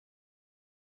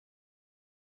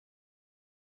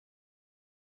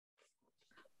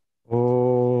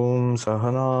Om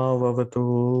Sahana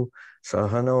Vavatu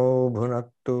Sahano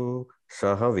Bhunaktu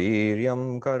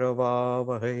Sahaviryam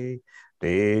Karavavahai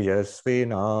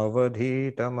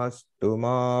Tejasvinavadhitamastu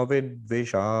ma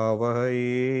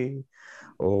vidvishavahai.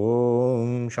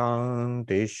 Om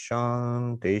Shanti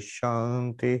Shanti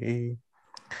Shanti.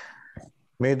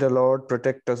 May the Lord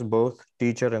protect us both,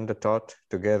 teacher and the taught,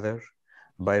 together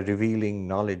by revealing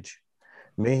knowledge.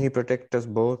 May He protect us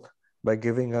both by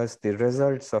giving us the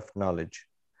results of knowledge.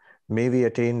 May we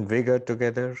attain vigor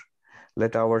together.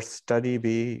 Let our study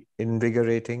be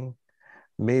invigorating.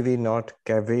 May we not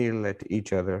cavil at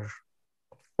each other.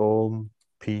 Om,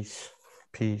 peace,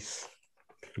 peace,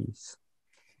 peace.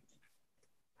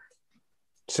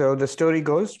 So the story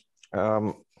goes,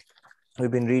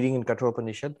 we've been reading in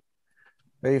Kathopanishad,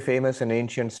 very famous and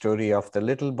ancient story of the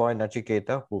little boy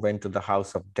Nachiketa who went to the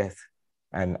house of death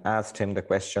and asked him the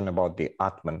question about the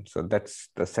Atman. So that's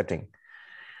the setting.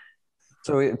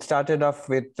 So it started off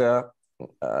with we are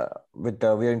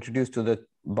introduced to the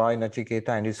boy Nachiketa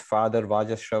and his father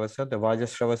Vajashravasa. The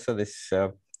Vajashravasa, this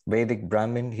Vedic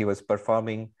Brahmin, he was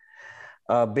performing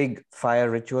a big fire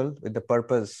ritual with the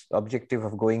objective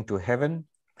of going to heaven.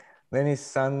 Then his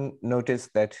son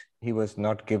noticed that he was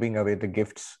not giving away the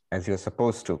gifts as he was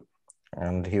supposed to,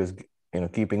 and he was,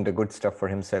 keeping the good stuff for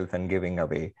himself and giving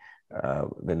away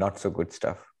the not so good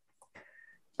stuff.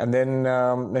 And then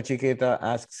Nachiketa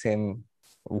asks him,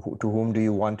 to whom do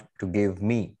you want to give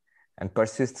me? And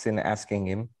persists in asking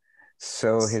him.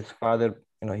 So his father,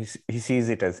 he sees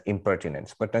it as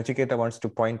impertinence. But Nachiketa wants to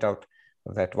point out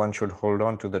that one should hold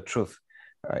on to the truth.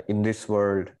 In this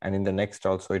world and in the next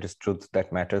also, it is truth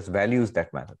that matters, values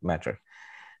that matter.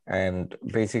 And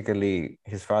basically,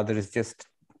 his father is just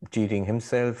cheating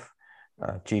himself,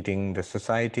 cheating the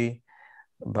society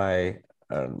by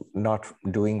not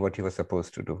doing what he was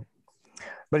supposed to do.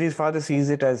 But his father sees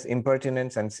it as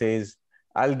impertinence and says,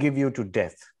 I'll give you to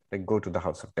death, like go to the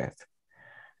house of death.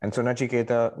 And so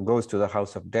Nachiketa goes to the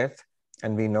house of death,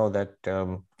 and we know that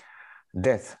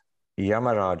death,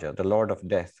 Yamaraja, the Lord of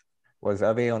Death, was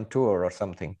away on tour or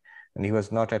something, and he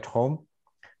was not at home.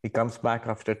 He comes back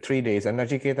after 3 days, and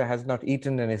Nachiketa has not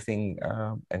eaten anything,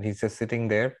 and he's just sitting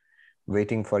there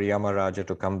waiting for Yamaraja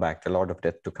to come back, the Lord of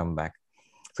Death to come back.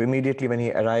 So immediately when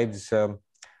he arrives,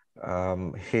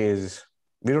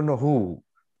 we don't know who,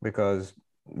 because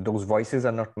those voices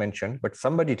are not mentioned, but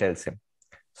somebody tells him.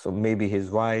 So maybe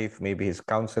his wife, maybe his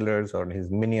counselors or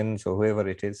his minions or whoever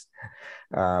it is,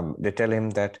 they tell him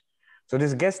that, so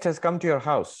this guest has come to your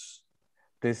house.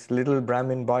 This little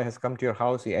Brahmin boy has come to your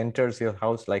house. He enters your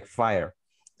house like fire.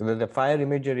 So the fire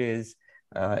imagery is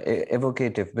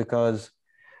evocative, because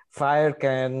fire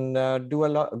can do a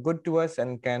lot good to us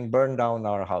and can burn down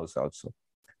our house also.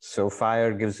 So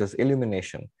fire gives us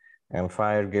illumination and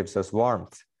fire gives us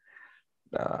warmth.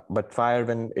 But fire,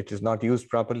 when it is not used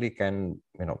properly, can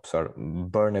sort of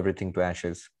burn everything to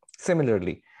ashes.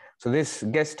 Similarly, so this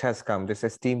guest has come, this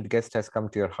esteemed guest has come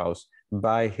to your house.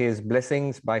 By his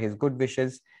blessings, by his good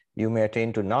wishes, you may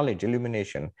attain to knowledge,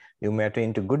 illumination. You may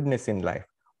attain to goodness in life.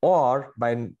 Or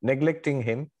by neglecting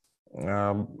him,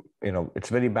 it's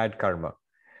very bad karma.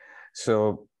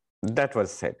 So that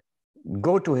was said.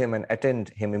 Go to him and attend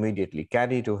him immediately.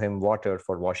 Carry to him water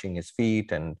for washing his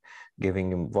feet and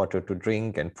giving him water to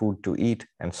drink and food to eat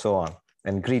and so on,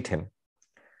 and greet him.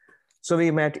 So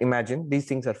we might imagine these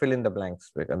things are fill in the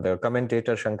blanks. And the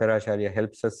commentator Shankaracharya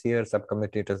helps us here,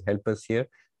 sub-commentators help us here.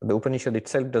 The Upanishad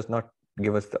itself does not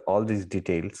give us all these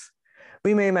details.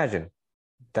 We may imagine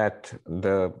that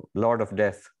the Lord of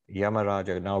Death,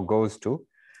 Yamaraja, now goes to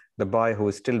the boy who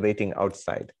is still waiting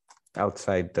outside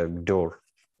the door.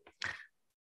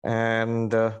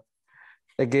 And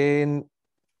again,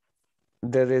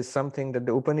 there is something that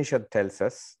the Upanishad tells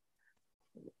us.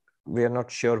 We are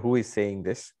not sure who is saying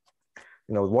this.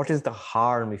 What is the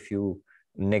harm if you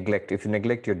neglect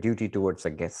your duty towards a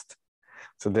guest?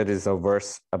 So there is a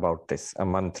verse about this, a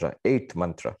mantra, 8th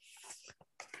mantra.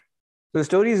 So the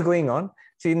story is going on.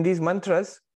 See, in these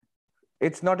mantras,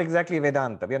 it's not exactly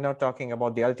Vedanta. We are not talking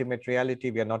about the ultimate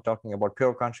reality. We are not talking about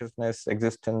pure consciousness,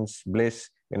 existence, bliss.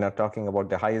 We're not talking about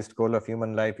the highest goal of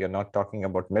human life. We are not talking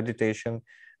about meditation.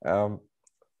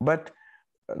 But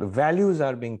the values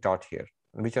are being taught here,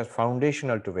 which are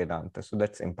foundational to Vedanta. So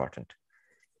that's important.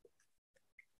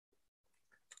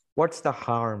 What's the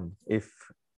harm if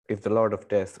the Lord of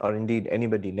Death, or indeed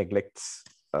anybody, neglects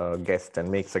a guest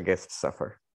and makes a guest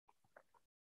suffer?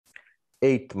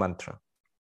 8th mantra.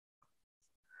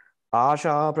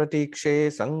 Asha pratikshe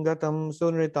sangatam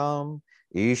sunritam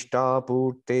ishta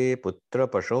purte putra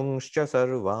pashungscha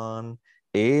sarvan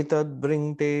Etad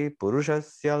bringte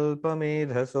purushasya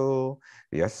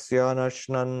yasya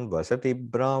nashnan vasati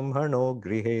brahmano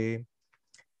grihe.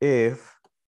 If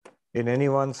in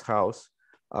anyone's house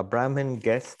a Brahmin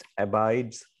guest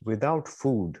abides without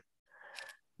food,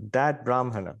 that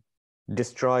Brahmana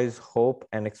destroys hope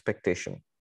and expectation,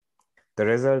 the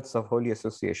results of holy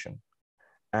association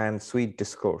and sweet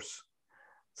discourse,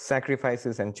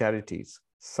 sacrifices and charities,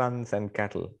 sons and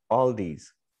cattle, all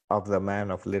these of the man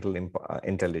of little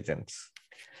intelligence.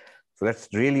 So that's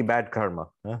really bad karma.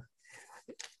 Huh?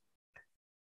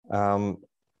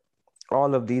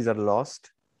 All of these are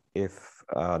lost if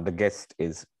the guest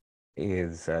is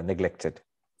neglected.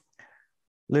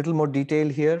 Little more detail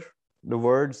here. The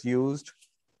words used,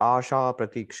 asha,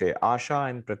 pratiksha, asha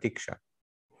and pratiksha.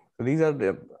 So these are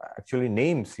the actually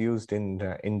names used in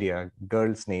India,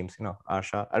 girls' names, you know,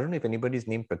 Asha. I don't know if anybody's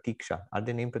named Pratiksha. Are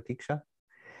they named Pratiksha?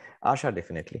 Asha,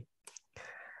 definitely.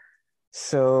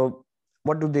 So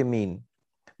what do they mean?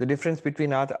 The difference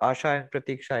between Asha and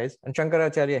Pratiksha is, and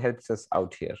Shankaracharya helps us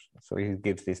out here. So he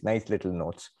gives these nice little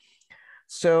notes.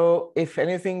 So if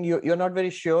anything, you're not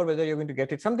very sure whether you're going to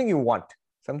get it, something you want,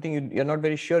 something you're not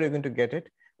very sure you're going to get it,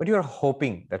 but you're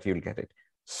hoping that you'll get it.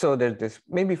 So there's this,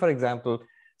 maybe for example,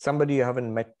 somebody you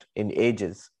haven't met in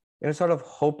ages, you're sort of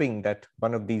hoping that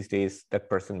one of these days that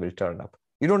person will turn up.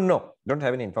 You don't know, don't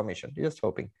have any information, you're just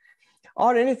hoping.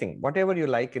 Or anything, whatever you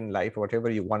like in life, whatever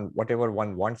you want, whatever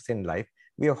one wants in life,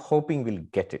 we are hoping we'll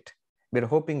get it. We're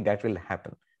hoping that will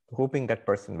happen, hoping that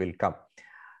person will come.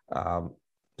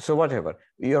 So whatever,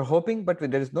 you're hoping, but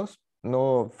there is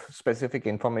no specific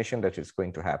information that is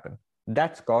going to happen.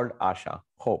 That's called asha,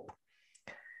 hope.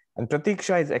 And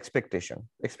pratiksha is expectation.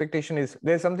 Expectation is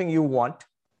there's something you want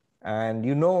and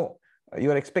you know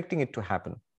you're expecting it to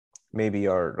happen. Maybe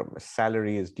your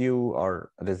salary is due,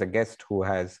 or there's a guest who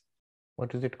has,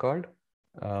 what is it called?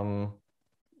 You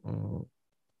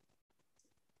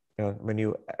know, when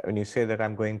you say that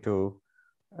I'm going to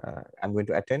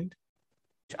attend,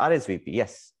 RSVP,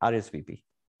 yes, RSVP.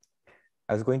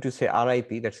 I was going to say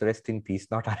RIP, that's rest in peace,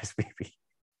 not RSVP.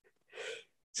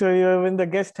 So when the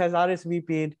guest has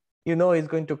RSVP'd, you know he's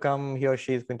going to come, he or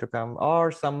she is going to come,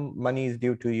 or some money is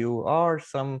due to you, or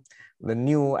the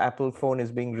new Apple phone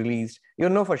is being released. You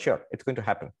know for sure it's going to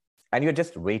happen. And you're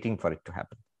just waiting for it to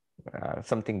happen.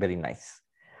 Something very nice.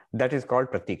 That is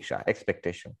called pratiksha,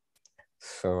 expectation.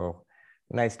 So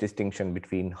nice distinction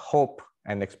between hope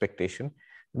and expectation.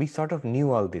 We sort of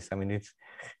knew all this. I mean, it's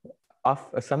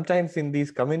sometimes in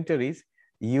these commentaries,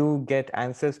 you get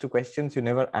answers to questions you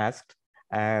never asked,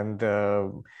 and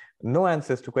no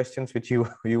answers to questions which you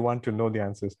want to know the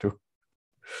answers to.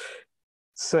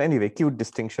 So anyway, cute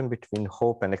distinction between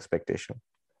hope and expectation.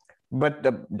 But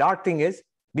the dark thing is,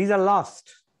 these are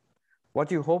lost.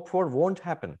 What you hope for won't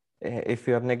happen if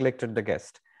you have neglected the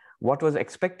guest. What was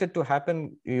expected to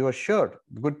happen, you are sure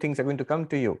good things are going to come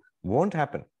to you, won't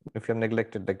happen if you have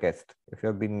neglected the guest, if you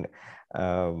have been,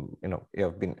 you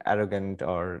have been arrogant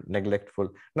or neglectful.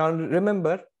 Now,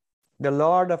 remember, the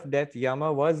Lord of Death,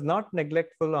 Yama, was not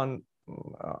neglectful on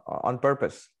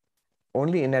purpose,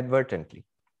 only inadvertently,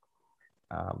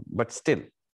 but still.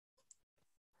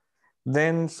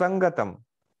 Then Sangatam.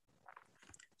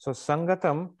 So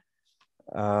Sangatam,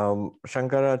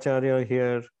 Shankaracharya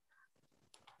here,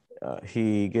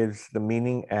 he gives the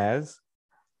meaning as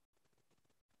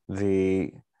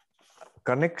the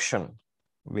connection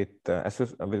with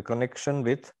connection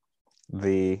with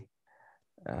the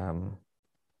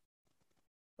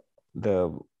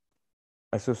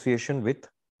association with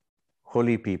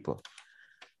holy people.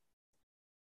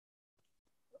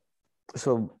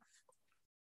 So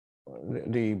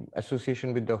the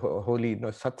association with the holy,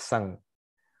 satsang,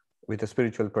 with a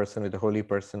spiritual person, with a holy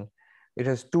person, it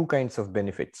has two kinds of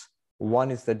benefits.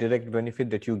 One is the direct benefit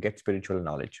that you get spiritual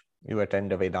knowledge. You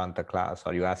attend a Vedanta class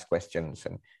or you ask questions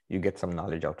and you get some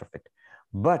knowledge out of it.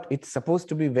 But it's supposed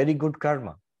to be very good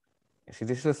karma. See,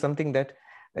 this is something that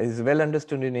is well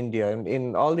understood in India and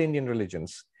in all the Indian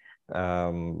religions,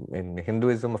 in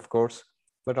Hinduism, of course,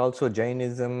 but also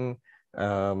Jainism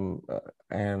and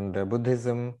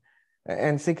Buddhism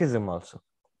and Sikhism also.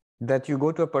 That you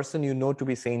go to a person you know to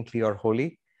be saintly or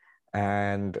holy,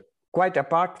 and quite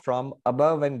apart from,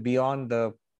 above and beyond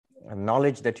the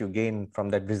knowledge that you gain from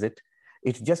that visit,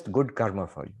 it's just good karma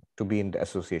for you to be in the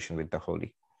association with the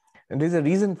holy. And there's a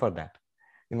reason for that.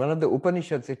 In one of the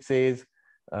Upanishads, it says,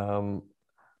 Atmagyam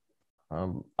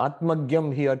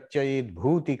hi archayet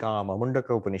bhuti kama,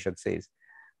 Mundaka Upanishad says,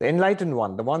 the enlightened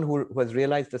one, the one who has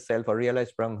realized the self or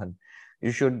realized Brahman,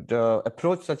 you should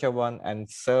approach such a one and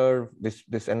serve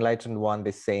this enlightened one,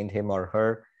 this saint, him or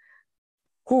her,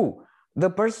 who The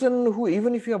person who,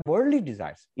 even if you have worldly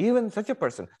desires, even such a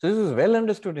person, so this is well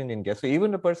understood in India. So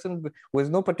even a person who has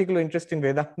no particular interest in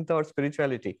Vedanta or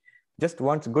spirituality, just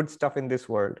wants good stuff in this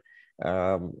world,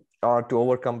 or to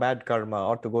overcome bad karma,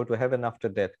 or to go to heaven after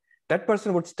death, that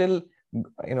person would still,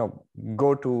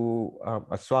 go to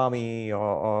a Swami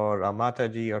or a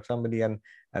Mataji or somebody and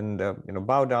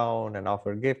bow down and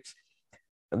offer gifts.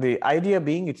 The idea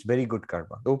being it's very good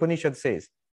karma. The Upanishad says,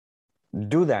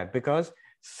 do that, because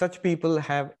such people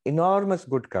have enormous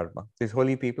good karma. These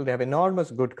holy people, they have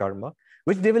enormous good karma,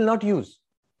 which they will not use.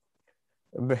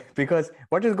 Because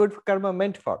what is good karma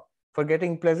meant for? For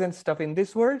getting pleasant stuff in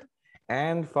this world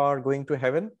and for going to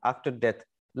heaven after death.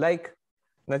 Like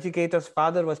Nachiketa's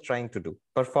father was trying to do,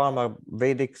 perform a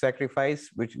Vedic sacrifice,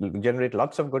 which will generate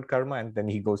lots of good karma, and then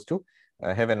he goes to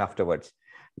heaven afterwards.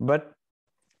 But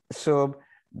so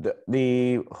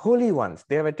the holy ones,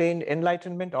 they have attained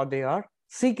enlightenment, or they are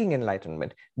seeking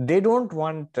enlightenment. They don't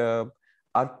want artha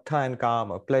and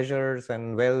kama, pleasures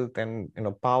and wealth and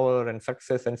power and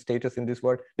success and status in this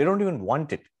world. They don't even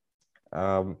want it.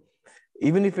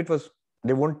 Even if it was,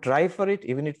 they won't try for it.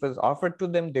 Even if it was offered to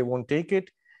them, they won't take it.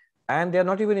 And they're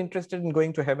not even interested in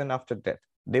going to heaven after death.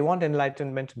 They want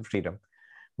enlightenment and freedom.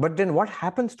 But then what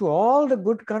happens to all the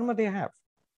good karma they have?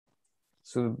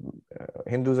 So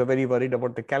Hindus are very worried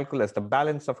about the calculus, the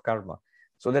balance of karma.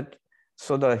 So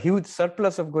the huge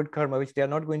surplus of good karma, which they are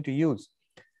not going to use.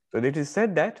 So it is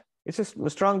said that it's a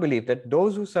strong belief that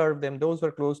those who serve them, those who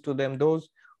are close to them, those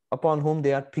upon whom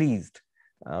they are pleased,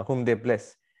 whom they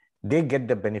bless, they get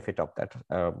the benefit of that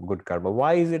good karma.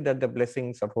 Why is it that the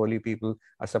blessings of holy people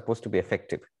are supposed to be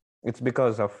effective? It's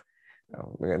because of,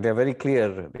 they're very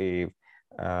clear, the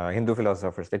Hindu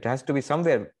philosophers, it has to be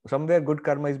somewhere good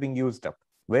karma is being used up.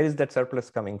 Where is that surplus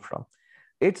coming from?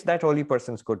 It's that holy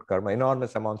person's good karma,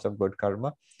 enormous amounts of good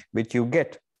karma, which you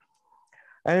get.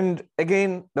 And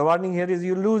again, the warning here is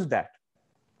you lose that.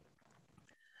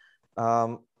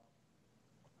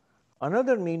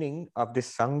 Another meaning of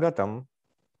this Sangatam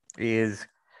is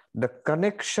the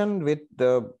connection with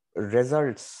the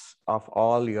results of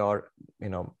all your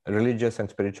religious and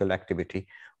spiritual activity,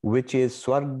 which is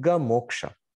Swarga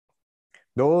Moksha.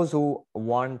 Those who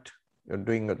want,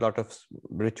 doing a lot of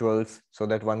rituals so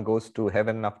that one goes to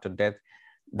heaven after death,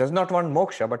 does not want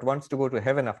moksha, but wants to go to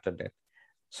heaven after death.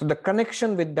 So the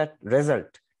connection with that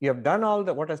result, you have done all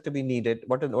what has to be needed,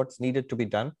 what's needed to be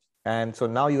done. And so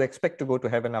now you expect to go to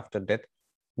heaven after death.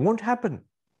 Won't happen.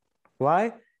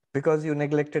 Why? Because you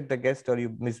neglected the guest or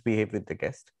you misbehaved with the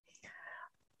guest.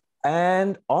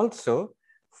 And also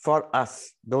for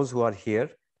us, those who are here,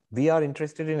 we are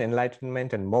interested in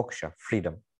enlightenment and moksha,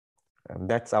 freedom. And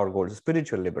that's our goal,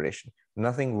 spiritual liberation,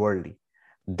 nothing worldly.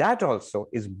 That also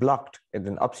is blocked, and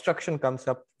an obstruction comes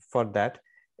up for that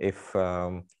if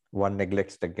one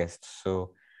neglects the guests.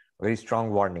 So very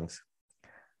strong warnings.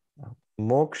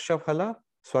 Moksha phala,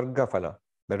 swarga phala,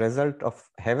 the result of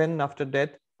heaven after death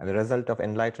and the result of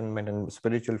enlightenment and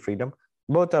spiritual freedom,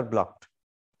 both are blocked.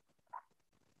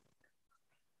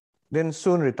 Then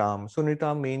sunritam.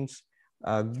 Sunritam means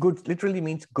good, literally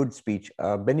means good speech,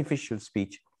 beneficial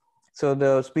speech. So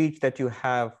the speech that you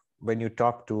have when you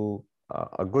talk to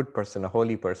a good person, a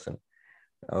holy person,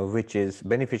 which is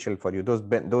beneficial for you,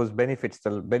 those benefits,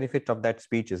 the benefit of that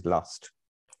speech is lost.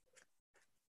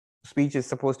 Speech is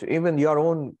supposed to, even your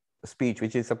own speech,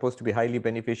 which is supposed to be highly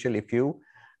beneficial, if you,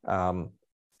 the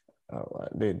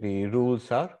rules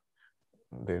are,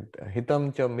 the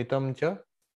hitam cha, mitam cha,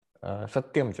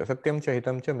 satyam cha,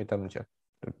 hitam cha, mitam cha.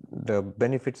 The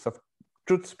benefits of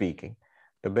truth speaking,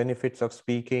 the benefits of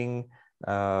speaking,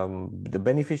 the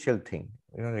beneficial thing,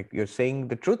 like you're saying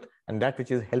the truth and that which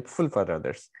is helpful for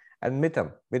others. And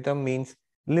mitam means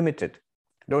limited,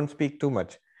 don't speak too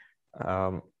much.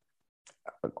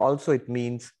 Also it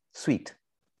means sweet,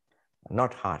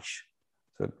 not harsh.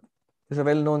 So there's a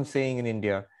well-known saying in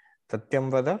India, satyam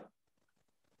vada,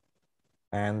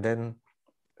 and then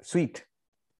sweet,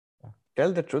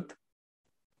 tell the truth.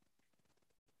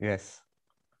 Yes.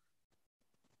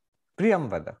 Priyam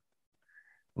vada.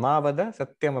 Ma vada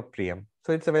satyam apriyam.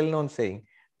 So it's a well-known saying.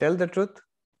 Tell the truth,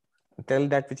 tell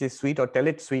that which is sweet, or tell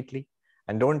it sweetly,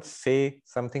 and don't say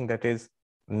something that is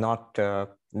not,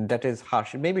 that is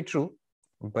harsh. It may be true,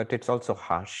 but it's also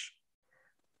harsh.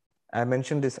 I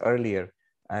mentioned this earlier.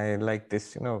 I like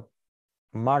this,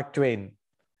 Mark Twain,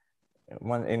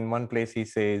 in one place he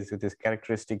says, with his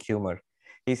characteristic humor,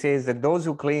 he says that those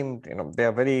who claim, they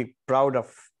are very proud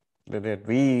of that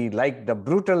we like the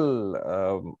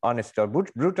brutal honesty or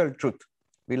brutal truth.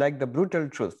 We like the brutal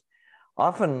truth.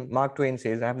 Often, Mark Twain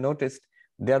says, I have noticed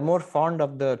they are more fond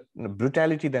of the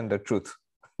brutality than the truth.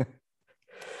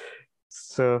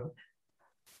 So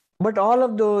But all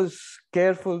of those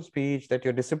careful speech, that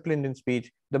you're disciplined in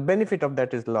speech, the benefit of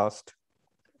that is lost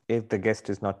if the guest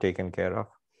is not taken care of.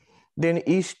 Then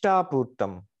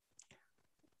Ishtapurtam.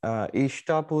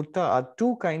 Ishtapurta are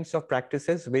two kinds of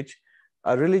practices which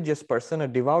a religious person, a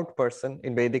devout person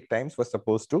in Vedic times was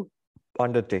supposed to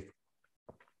undertake.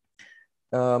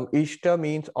 Ishta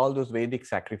means all those Vedic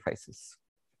sacrifices.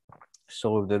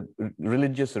 So the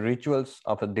religious rituals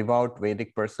of a devout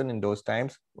Vedic person in those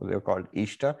times, they were called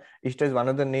Ishta. Ishta is one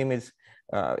of the name is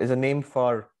a name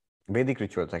for Vedic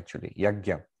rituals actually,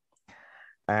 Yajna.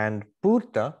 And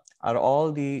Purta are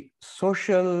all the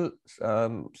social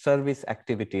service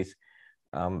activities,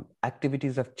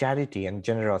 activities of charity and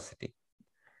generosity.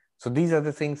 So these are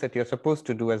the things that you're supposed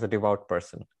to do as a devout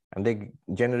person, and they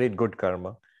generate good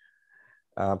karma.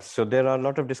 So there are a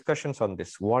lot of discussions on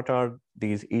this. What are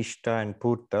these Ishta and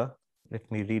Purta?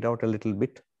 Let me read out a little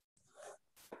bit.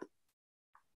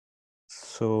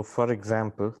 So for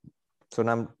example, so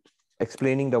now I'm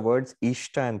explaining the words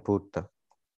Ishta and Purta.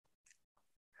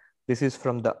 This is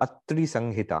from the Atri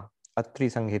Sanghita. Atri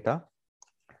Sanghita.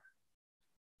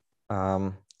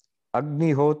 Agnihotram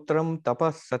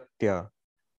tapas satya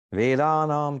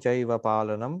Vedanam jaiva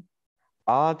palanam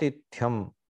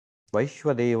Atithyam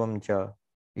Vaishwadevam cha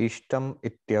Ishtam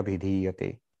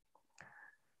ityabhidhiyate.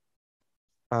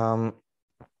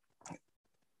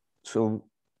 So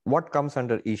what comes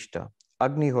under Ishta?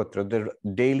 Agnihotra, the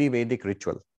daily Vedic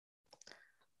ritual.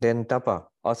 Then Tapa,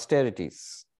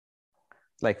 austerities,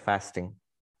 like fasting.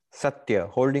 Satya,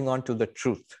 holding on to the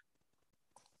truth.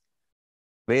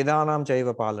 Vedanam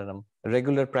Jaiva Palanam,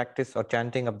 regular practice or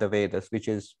chanting of the Vedas, which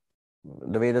is,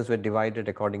 the Vedas were divided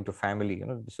according to family.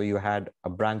 So you had a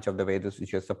branch of the Vedas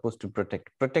which you're supposed to protect.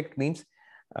 Protect means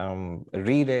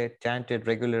read it, chant it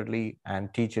regularly,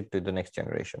 and teach it to the next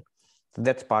generation. So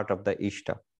that's part of the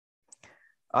Ishta.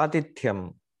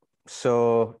 Adithyam,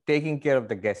 so taking care of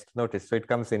the guest. Notice, so it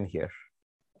comes in here,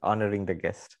 honoring the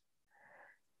guest.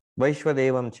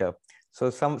 Vaishwadevam cha.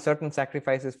 So some certain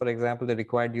sacrifices, for example, they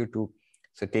required you to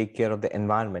take care of the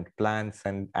environment, plants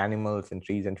and animals and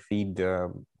trees, and feed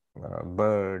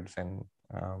birds and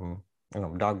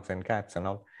dogs and cats and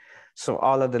all. So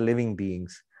all of the living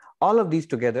beings, all of these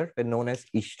together were known as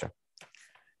Ishta.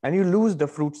 And you lose the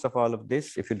fruits of all of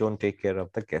this if you don't take care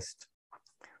of the guest.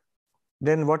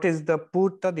 Then what is the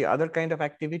Purta, the other kind of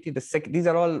activity? These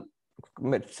are all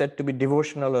said to be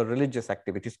devotional or religious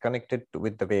activities connected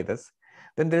with the Vedas.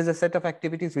 Then there is a set of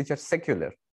activities which are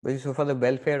secular, which is for the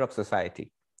welfare of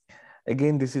society.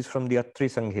 Again, this is from the Atri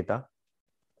Sanghita.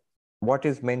 What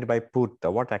is meant by Purta?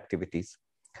 What activities?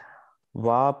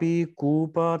 Vapi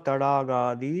Kupa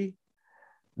Tadagadi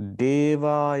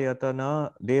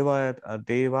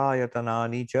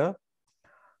Devayatanani cha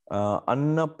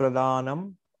Anna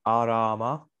Pradhanam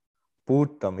Arama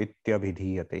Purtam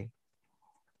Ityabhidhiyate.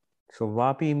 So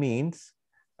Vapi means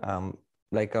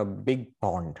like a big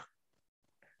pond.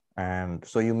 And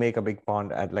so you make a big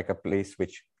pond at like a place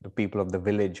which the people of the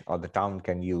village or the town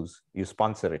can use. You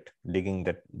sponsor it, digging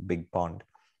that big pond.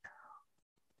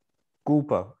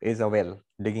 Kupa is a well,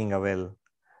 digging a well.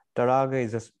 Taraga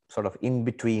is a sort of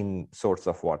in-between source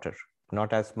of water.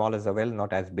 Not as small as a well,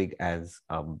 not as big as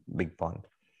a big pond.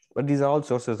 But these are all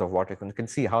sources of water. You can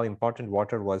see how important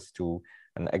water was to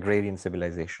an agrarian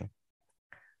civilization.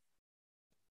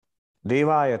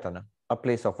 Devayatana, a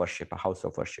place of worship, a house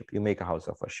of worship. You make a house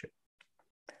of worship.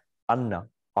 Anna,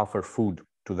 offer food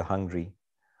to the hungry.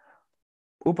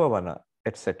 Upavana,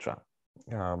 etc.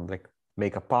 Like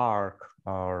make a park,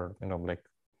 or like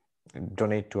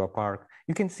donate to a park.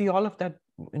 You can see all of that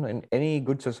in any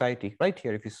good society. Right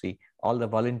here, if you see all the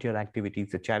volunteer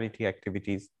activities, the charity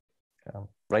activities.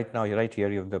 Right now, you're right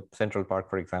here, you have the Central Park,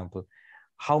 for example.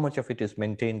 How much of it is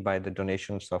maintained by the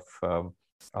donations of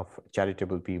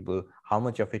charitable people? How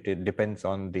much of it depends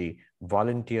on the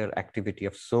volunteer activity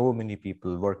of so many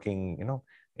people working,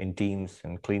 in teams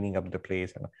and cleaning up the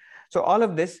place? So all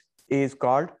of this is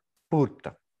called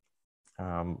Purta,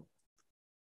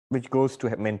 which goes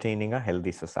to maintaining a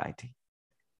healthy society.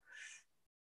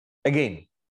 Again,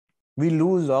 we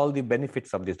lose all the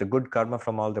benefits of this, the good karma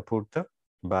from all the Purta,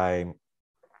 by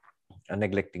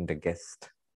neglecting the guest.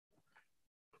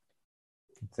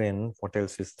 Then what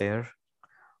else is there?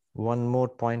 One more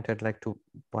point I'd like to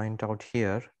point out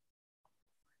here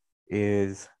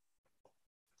is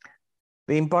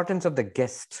the importance of the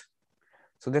guest.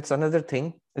 So that's another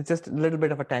thing. It's just a little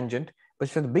bit of a tangent, but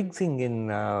it's a big thing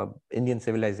in Indian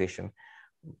civilization.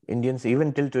 Indians,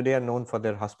 even till today, are known for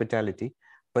their hospitality,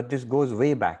 but this goes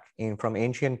way back from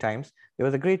ancient times. There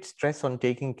was a great stress on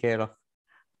taking care of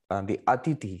the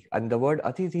Atithi. And the word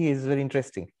Atithi is very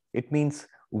interesting. It means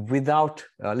without,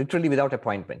 literally without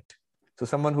appointment. So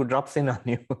someone who drops in on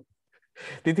you,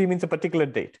 Tithi means a particular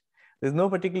date. There's no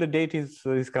particular date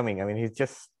he's coming. I mean, he's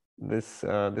just this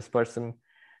person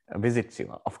visits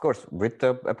you, of course, with the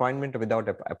appointment or without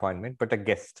appointment, but a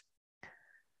guest.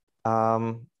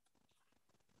 Couple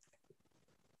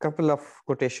of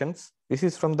quotations. This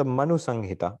is from the Manu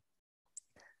Sanghita.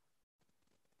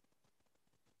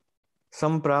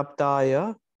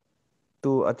 Sampraptaya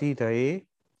tu atitaye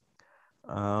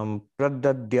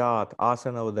pradadyat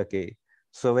asana udake.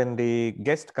 So when the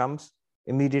guest comes,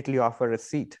 immediately offer a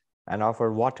seat and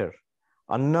offer water.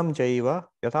 Annam chaiva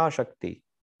yatha shakti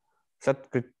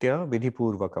satkritya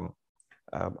vidhipurvakam.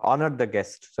 Honor the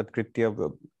guest,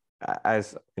 satkritya,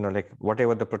 as you know, like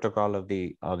whatever the protocol of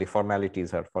the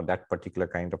formalities are for that particular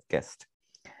kind of guest.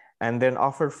 And then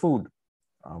offer food,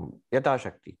 yatha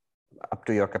shakti, up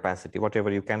to your capacity, whatever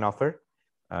you can offer,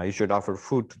 you should offer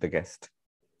food to the guest.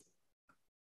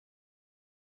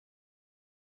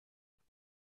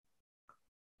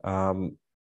 The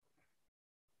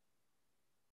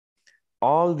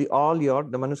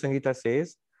Manu Sanghita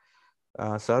says,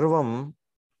 Sarvam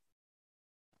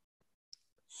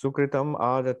Sukritam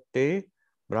Adatte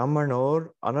Brahmanor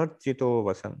Anarchito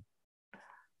Vasan.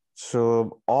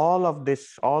 So all of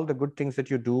this, all the good things that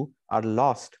you do are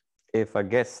lost if a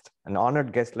guest, an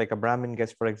honored guest like a Brahmin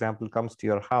guest, for example, comes to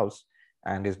your house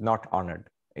and is not honored,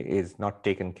 is not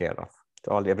taken care of.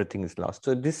 So everything is lost.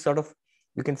 So this sort of,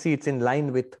 you can see it's in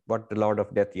line with what the Lord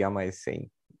of Death, Yama, is saying.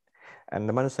 And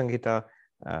the Manu Sanghita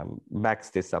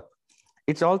backs this up.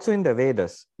 It's also in the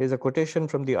Vedas. There's a quotation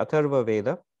from the Atharva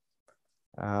Veda,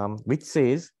 which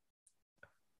says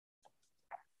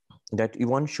that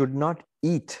one should not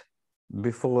eat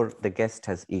before the guest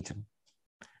has eaten.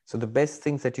 So the best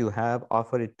things that you have,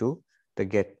 offer it to the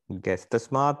guest.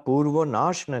 Tasmat purvo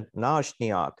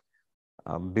nashniyat.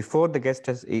 Before the guest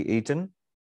has eaten,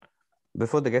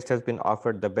 before the guest has been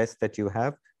offered the best that you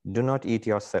have, do not eat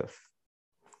yourself.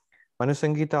 Manu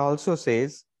Sanghita also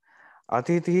says,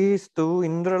 Atithistu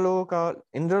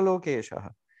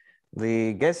indralokesha.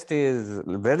 The guest is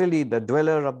verily the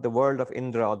dweller of the world of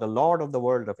Indra, or the lord of the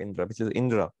world of Indra, which is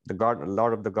Indra, the god,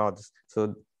 lord of the gods.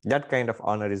 So that kind of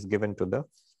honor is given to the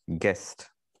guest.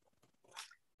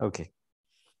 Okay.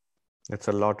 That's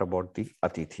a lot about the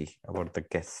Atithi, about the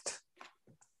guest.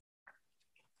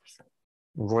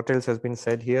 What else has been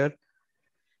said here?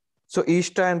 So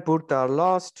Ishta and Purta are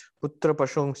lost. Putra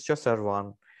Pashungscha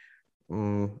Sarvan.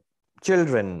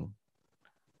 Children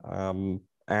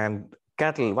and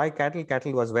cattle. Why cattle?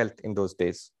 Cattle was wealth in those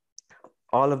days.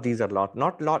 All of these are lot.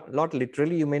 Not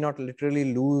literally. You may not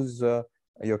literally lose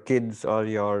your kids or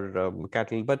your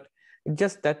cattle, but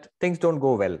just that things don't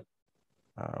go well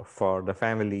for the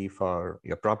family, for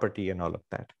your property and all of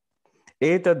that.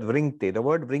 Etad vringte. The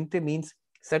word vringte means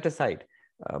set aside,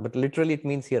 but literally it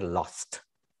means here lost.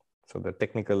 So the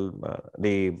technical,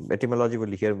 the etymology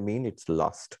will here mean it's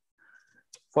lost.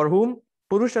 For whom?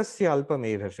 Purushasya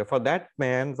alpamedhasya. For that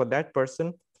man, for that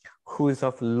person who is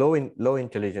of low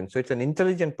intelligence. So it's an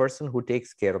intelligent person who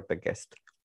takes care of the guest.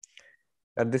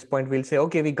 At this point, we'll say,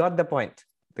 okay, we got the point.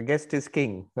 The guest is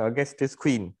king, our guest is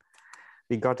queen.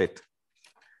 We got it.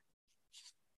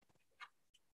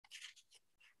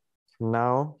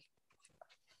 Now,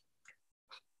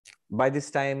 by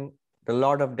this time, the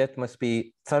Lord of Death must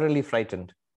be thoroughly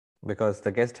frightened because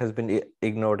the guest has been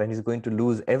ignored and he's going to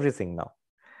lose everything now.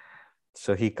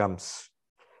 So he comes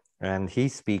and he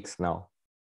speaks now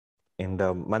in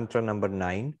the mantra number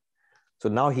 9. So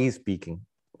now he's speaking.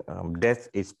 Death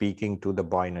is speaking to the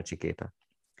boy Nachiketa.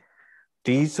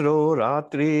 Tisro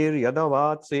ratrir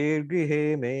yadavatser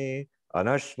grihe me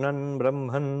anashnan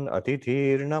brahman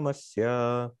atithir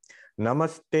namasya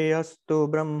namaste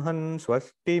astu brahman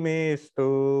swasti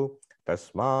mestu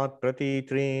tasmat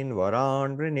pratitrin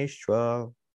varan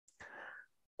vrinishva.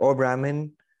 O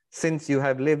Brahmin, since you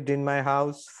have lived in my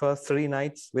house for 3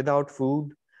 nights without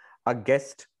food, a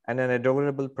guest and an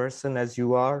adorable person as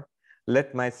you are,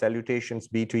 let my salutations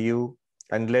be to you,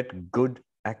 and let good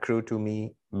accrue to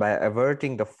me by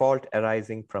averting the fault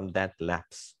arising from that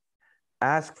lapse.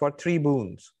 Ask for 3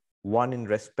 boons, one in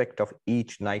respect of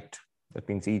each night, that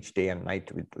means each day and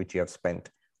night which you have spent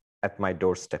at my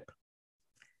doorstep.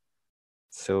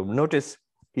 So notice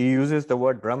he uses the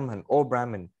word Brahman, O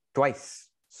Brahmin, twice.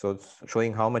 So it's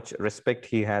showing how much respect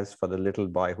he has for the little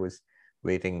boy who is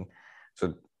waiting.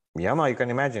 So Yama, you can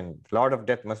imagine, Lord of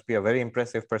Death must be a very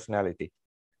impressive personality.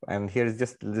 And here is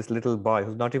just this little boy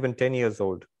who's not even 10 years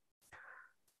old.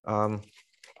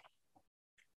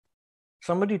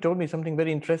 Somebody told me something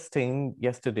very interesting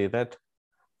yesterday, that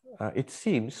it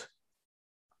seems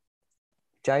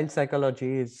child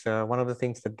psychology is one of the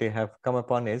things that they have come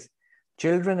upon is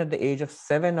children at the age of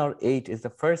 7 or 8 is the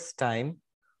first time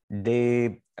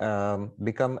they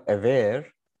become aware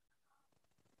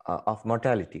of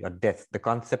mortality or death. The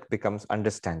concept becomes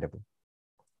understandable.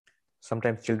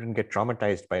 Sometimes children get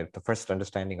traumatized by the first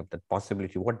understanding of that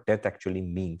possibility, what death actually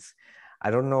means. I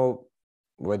don't know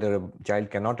whether a child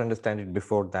cannot understand it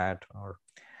before that, or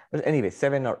but anyway,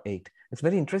 7 or 8. It's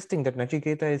very interesting that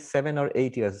Nachiketa is 7 or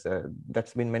 8 years.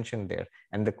 That's been mentioned there.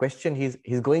 And the question he's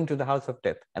going to the house of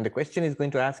death. And the question he's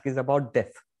going to ask is about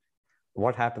death.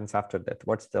 What happens after death?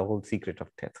 What's the whole secret of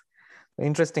death?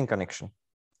 Interesting connection.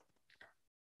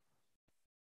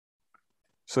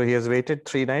 So he has waited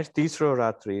 3 nights. Tisro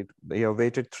Ratri. He have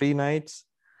waited 3 nights.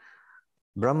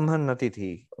 Brahman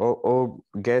Natithi. O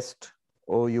guest,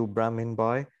 O you Brahmin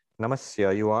boy.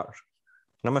 Namasya, you are.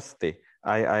 Namaste.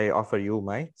 I offer you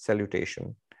my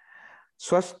salutation.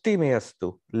 Swasti me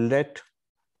astu. Let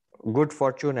good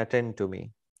fortune attend to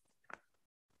me.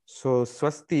 So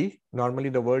swasti, normally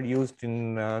the word used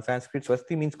in Sanskrit,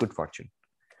 swasti means good fortune.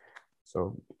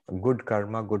 So good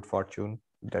karma, good fortune,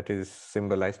 that is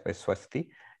symbolized by swasti.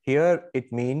 Here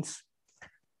it means,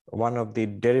 one of the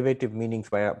derivative meanings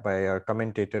by a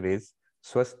commentator is,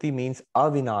 swasti means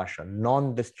avinasha,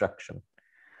 non-destruction.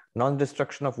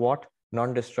 Non-destruction of what?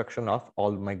 Non-destruction of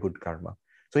all my good karma.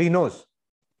 So he knows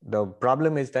the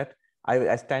problem is that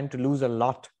I stand to lose a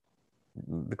lot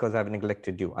because I've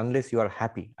neglected you. Unless you are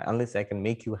happy, unless I can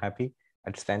make you happy,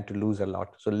 I stand to lose a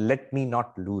lot. So let me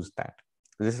not lose that.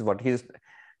 This is what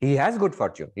he has good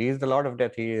fortune. He is the Lord of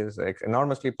Death. He is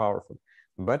enormously powerful,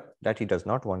 but that he does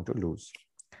not want to lose.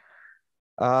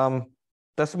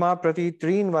 Tasma prati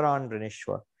trin varan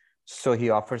rinishwa. So he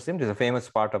offers him, this is a famous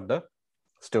part of the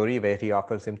story where he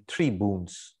offers him 3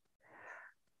 boons.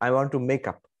 I want to make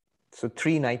up. So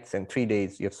 3 nights and 3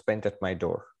 days you have spent at my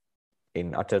door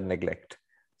in utter neglect.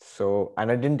 So,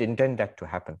 and I didn't intend that to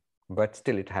happen, but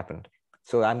still it happened.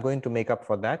 So I'm going to make up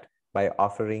for that by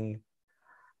offering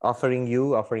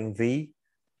thee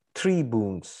 3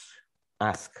 boons.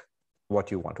 Ask what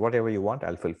you want. Whatever you want,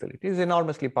 I'll fulfill it. He's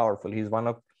enormously powerful.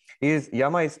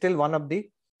 Yama is still one of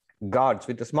the gods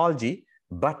with a small g,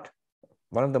 but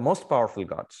one of the most powerful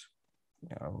gods,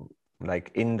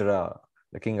 like Indra,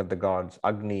 the king of the gods,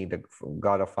 Agni, the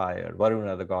god of fire,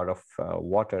 Varuna, the god of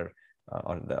water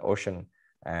on the ocean,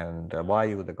 and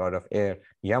Vayu, the god of air.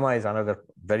 Yama is another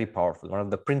very powerful, one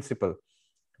of the principal,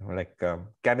 like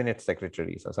cabinet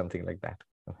secretaries or something like that.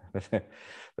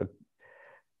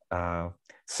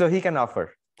 So he can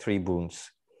offer 3 boons.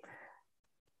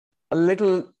 A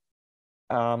little,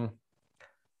 again,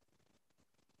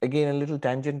 a little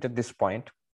tangent at this point.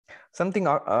 Something,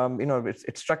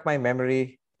 it struck my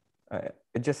memory.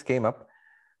 It just came up.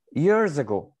 Years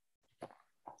ago,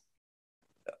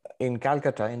 in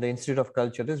Calcutta, in the Institute of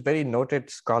Culture, this very noted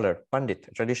scholar, Pandit,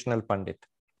 traditional Pandit.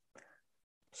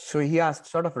 So he asked,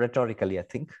 sort of rhetorically, I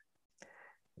think,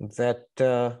 that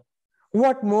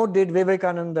what more did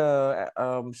Vivekananda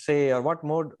say, or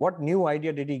what new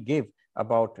idea did he give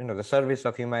about the service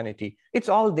of humanity? It's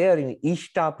all there in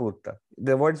Ishtapurta,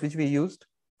 the words which we used.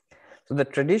 So the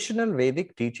traditional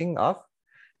Vedic teaching of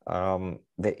the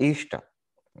Ishta,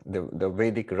 the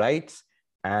Vedic rites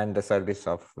and the service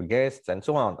of guests and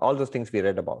so on, all those things we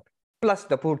read about, plus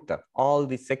the Purta, all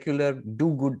the secular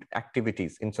do-good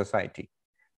activities in society.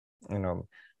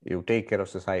 You take care of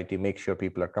society, make sure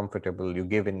people are comfortable, you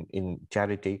give in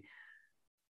charity.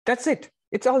 That's it.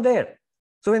 It's all there.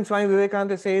 So when Swami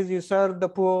Vivekananda says you serve the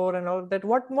poor and all that,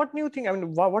 what new thing? I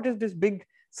mean, what is this big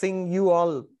thing you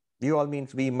all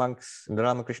means we monks in the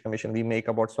Ramakrishna mission, we make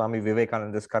about Swami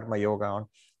Vivekananda's karma yoga on?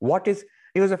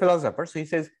 He was a philosopher, so he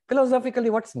says, philosophically,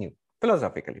 what's new?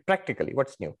 Philosophically, practically,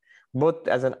 what's new? Both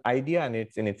as an idea and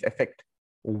in its effect.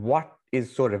 What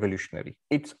is so revolutionary?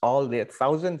 It's all there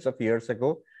thousands of years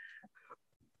ago,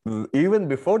 even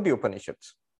before the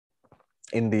Upanishads,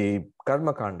 in the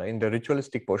Karma Kanda, in the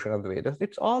ritualistic portion of the Vedas.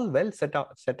 It's all well set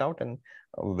out and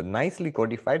nicely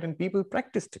codified, and people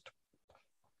practiced it.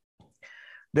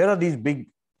 There are these big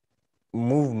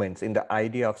movements in the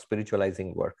idea of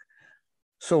spiritualizing work.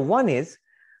 So one is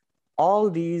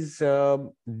all these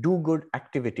do-good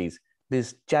activities,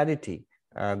 this charity,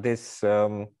 this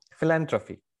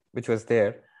philanthropy, which was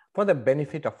there for the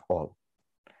benefit of all.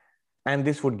 And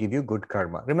this would give you good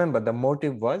karma. Remember, the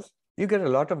motive was you get a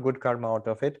lot of good karma out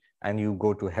of it and you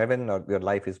go to heaven, or your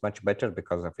life is much better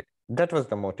because of it. That was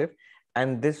the motive.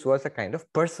 And this was a kind of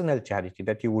personal charity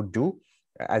that you would do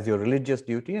as your religious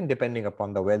duty, and depending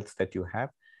upon the wealth that you have.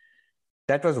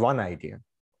 That was one idea.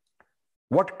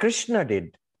 What Krishna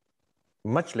did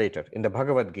much later in the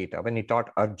Bhagavad Gita, when he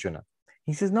taught Arjuna,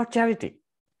 he says, not charity.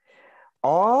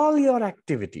 all your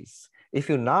activities. If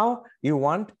you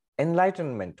want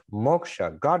enlightenment,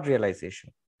 moksha, God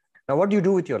realization. Now, what do you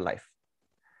do with your life?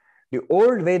 The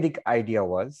old Vedic idea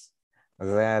was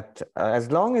that as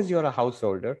long as you're a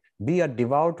householder, be a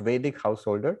devout Vedic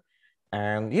householder.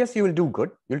 And yes, you will do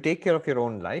good. You'll take care of your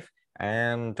own life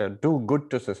and do good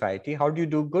to society. How do you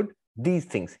do good? These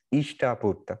things, Ishta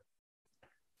Purta,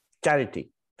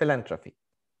 charity, philanthropy.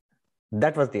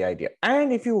 That was the idea.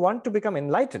 And if you want to become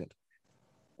enlightened,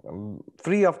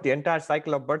 free of the entire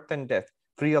cycle of birth and death,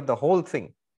 free of the whole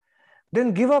thing,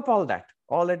 then give up all that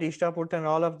Ishta Purta and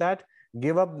all of that.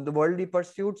 Give up the worldly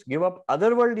pursuits, give up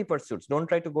other worldly pursuits. Don't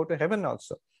try to go to heaven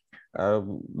also.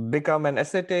 Become an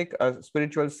ascetic, a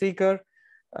spiritual seeker,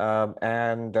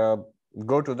 and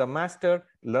go to the master,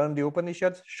 learn the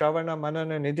Upanishads, Shravana,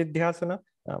 Manana, Nididhyasana,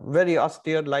 very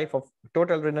austere life of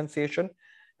total renunciation,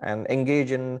 and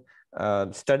engage in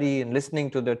study and listening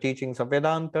to the teachings of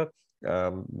Vedanta,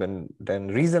 then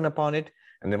reason upon it.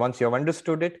 And then once you have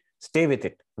understood it, stay with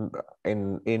it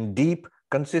in deep,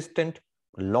 consistent,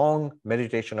 long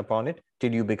meditation upon it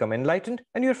till you become enlightened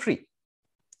and you're free.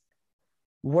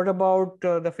 What about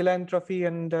the philanthropy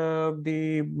and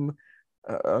the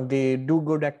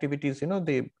do-good activities,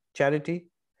 the charity?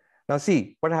 Now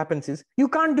see, what happens is you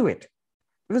can't do it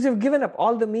because you've given up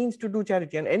all the means to do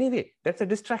charity. And anyway, that's a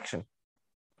distraction.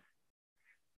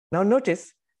 Now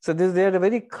notice, so there's a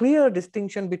very clear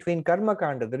distinction between karma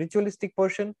kanda, the ritualistic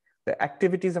portion, the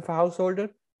activities of a householder,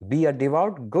 be a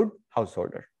devout, good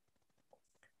householder.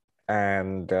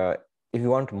 And if you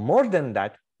want more than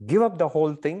that, give up the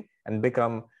whole thing and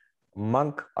become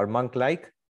monk or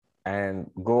monk-like and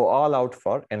go all out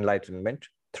for enlightenment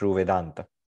through Vedanta.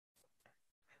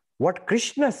 What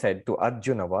Krishna said to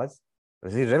Arjuna was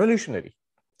revolutionary.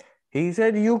 He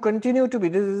said, you continue to be,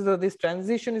 this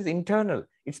transition is internal.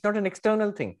 It's not an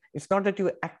external thing. It's not that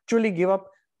you actually give up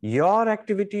your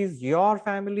activities, your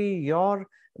family,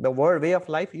 the world way of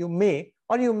life. You may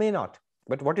or you may not.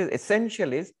 But what is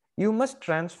essential is you must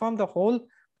transform the whole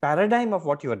paradigm of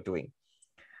what you are doing.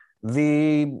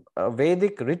 The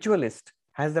Vedic ritualist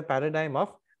has the paradigm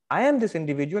of, I am this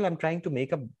individual, I'm trying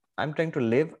to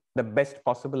live the best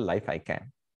possible life I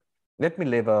can. Let me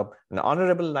live an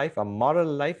honorable life, a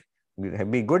moral life,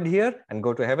 be good here and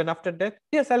go to heaven after death.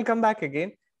 Yes, I'll come back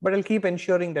again, but I'll keep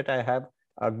ensuring that I have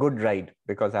a good ride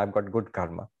because I've got good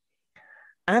karma.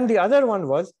 And the other one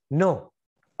was, no,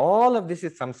 all of this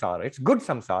is samsara. It's good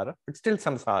samsara, but still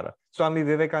samsara. Swami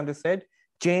Vivekananda said,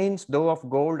 chains, though of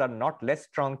gold, are not less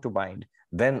strong to bind.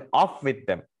 Then off with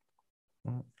them.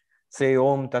 Say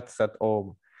Om Tat Sat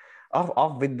Om.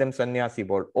 Off with them, sannyasi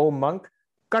board. Oh monk,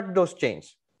 cut those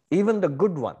chains. Even the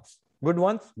good ones,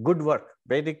 good work,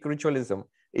 Vedic ritualism,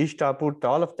 Ishta Purta,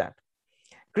 all of that.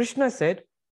 Krishna said,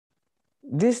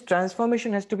 this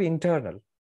transformation has to be internal.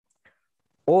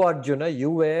 Oh Arjuna, you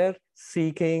were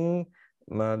seeking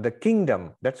the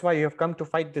kingdom. That's why you have come to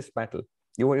fight this battle.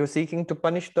 You were seeking to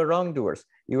punish the wrongdoers.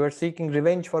 You were seeking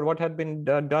revenge for what had been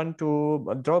done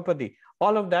to Draupadi.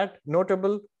 All of that,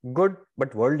 notable, good,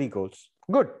 but worldly goals.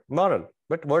 Good, moral,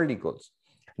 but worldly goals.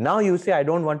 Now you say, I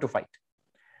don't want to fight.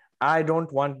 I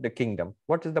don't want the kingdom.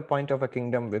 What is the point of a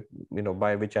kingdom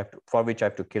for which I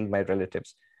have to kill my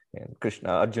relatives? And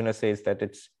Arjuna says that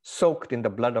it's soaked in the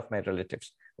blood of my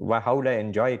relatives. How would I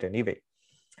enjoy it anyway?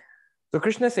 So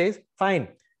Krishna says, fine,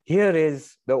 here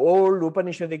is the old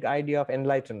Upanishadic idea of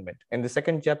enlightenment. In the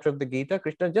second chapter of the Gita,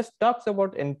 Krishna just talks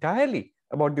entirely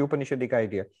about the Upanishadic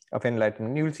idea of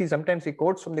enlightenment. You will see sometimes he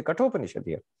quotes from the Kathopanishad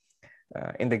here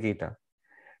in the Gita.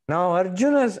 Now,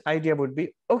 Arjuna's idea would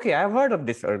be, okay, I've heard of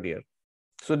this earlier.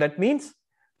 So that means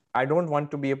I don't want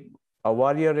to be a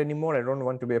warrior anymore. I don't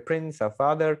want to be a prince, a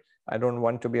father. I don't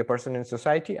want to be a person in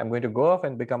society. I'm going to go off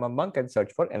and become a monk and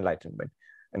search for enlightenment.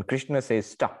 And Krishna says,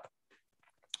 stop.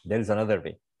 There is another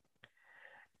way.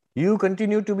 You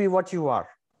continue to be what you are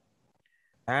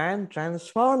and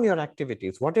transform your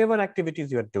activities, whatever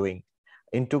activities you are doing,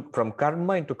 from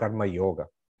karma into karma yoga.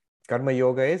 Karma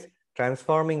yoga is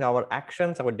transforming our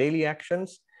actions, our daily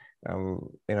actions,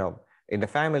 in the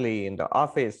family, in the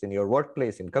office, in your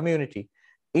workplace, in community.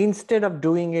 Instead of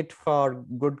doing it for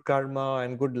good karma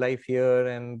and good life here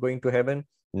and going to heaven,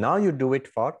 now you do it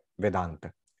for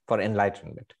Vedanta, for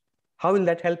enlightenment. How will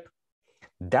that help?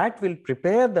 That will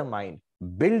prepare the mind,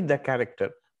 build the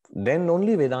character. Then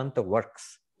only Vedanta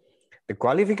works. The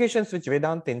qualifications which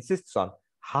Vedanta insists on,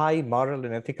 high moral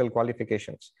and ethical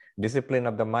qualifications, discipline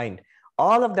of the mind,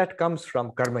 all of that comes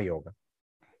from Karma Yoga.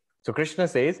 So Krishna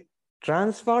says,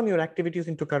 transform your activities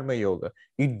into Karma Yoga.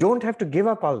 You don't have to give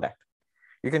up all that.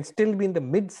 You can still be in the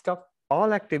midst of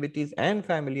all activities and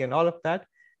family and all of that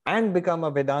and become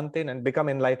a Vedantin and become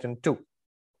enlightened too.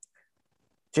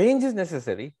 Change is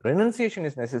necessary, renunciation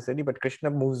is necessary, but Krishna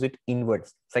moves it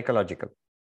inwards, psychological.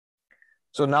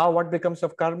 So now what becomes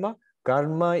of karma?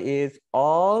 Karma is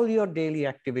all your daily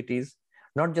activities,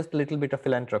 not just a little bit of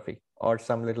philanthropy or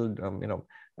some little,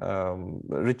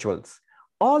 rituals.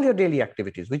 All your daily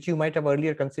activities, which you might have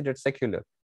earlier considered secular,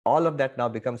 all of that now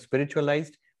becomes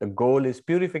spiritualized. The goal is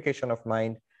purification of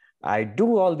mind. I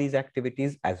do all these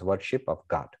activities as worship of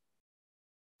God.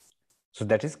 So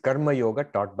that is karma yoga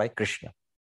taught by Krishna.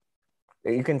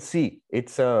 You can see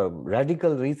it's a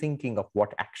radical rethinking of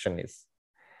what action is.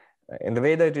 In the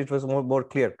way that it was more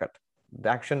clear cut, the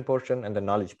action portion and the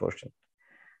knowledge portion.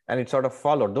 And it sort of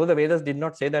followed, though the Vedas did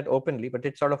not say that openly, but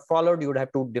it sort of followed. You would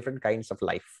have two different kinds of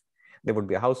life. There would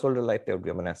be a householder life, there would be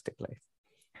a monastic life.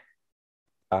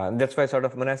 That's why sort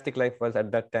of monastic life was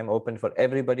at that time open for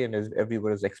everybody, and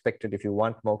everybody was expected, if you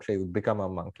want moksha, you would become a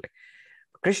monk. Like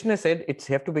Krishna said, you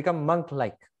have to become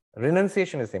monk-like.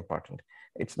 Renunciation is important.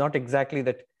 It's not exactly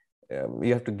that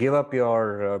you have to give up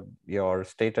your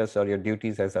status or your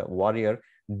duties as a warrior.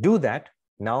 Do that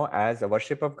now as a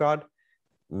worship of God.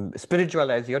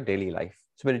 Spiritualize your daily life.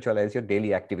 Spiritualize your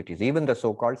daily activities, even the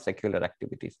so-called secular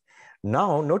activities.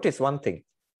 Now, notice one thing.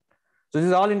 So this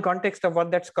is all in context of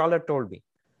what that scholar told me.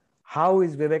 How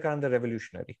is Vivekananda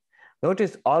revolutionary?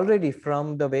 Notice already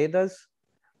from the Vedas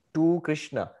to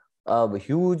Krishna, a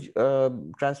huge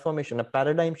transformation, a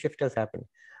paradigm shift has happened.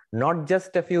 Not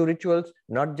just a few rituals,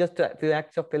 not just a few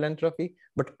acts of philanthropy,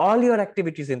 but all your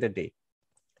activities in the day,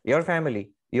 your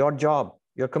family, your job,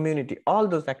 your community, all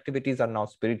those activities are now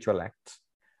spiritual acts.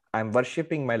 I'm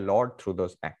worshipping my Lord through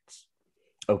those acts.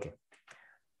 Okay.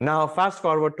 Now fast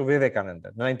forward to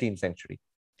Vivekananda, 19th century.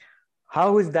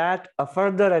 How is that a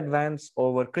further advance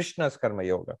over Krishna's Karma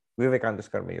Yoga, Vivekananda's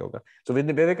Karma Yoga? So with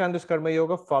the Vivekananda's Karma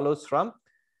Yoga follows from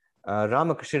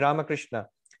Sri Ramakrishna,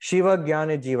 Shiva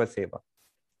Jnana Jiva Seva.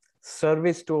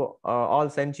 Service to all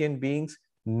sentient beings,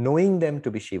 knowing them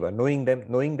to be Shiva, knowing that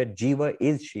Jiva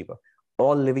is Shiva.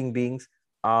 All living beings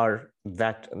are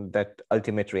that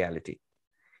ultimate reality.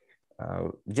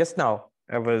 Just now,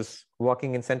 I was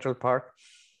walking in Central Park.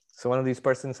 So one of these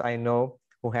persons I know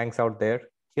who hangs out there,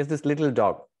 he has this little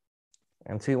dog.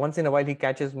 And so once in a while, he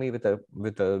catches me with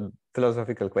a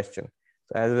philosophical question.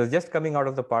 So as I was just coming out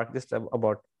of the park, just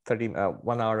about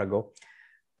 1 hour ago,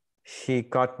 he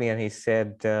caught me and he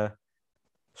said,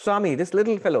 Swami, this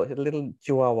little fellow, a little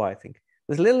chihuahua, I think,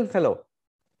 this little fellow,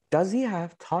 does he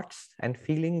have thoughts and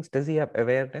feelings? Does he have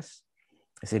awareness?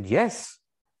 I said, yes,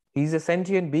 he's a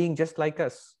sentient being just like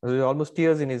us. There were almost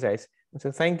tears in his eyes. I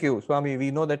said, thank you, Swami. We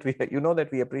know that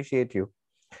we appreciate you.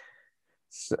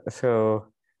 So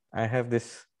I have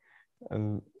this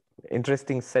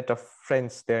interesting set of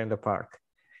friends there in the park.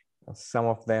 Some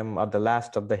of them are the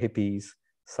last of the hippies.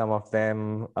 Some of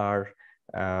them are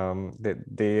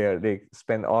they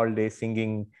spend all day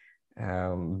singing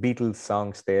Beatles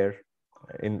songs there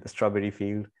in the strawberry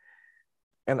field,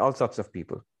 and all sorts of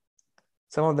people.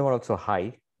 Some of them are also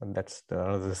high, and that's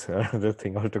another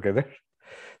thing altogether.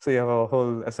 So you have a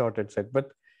whole assorted set. But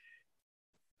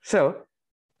so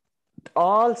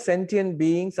all sentient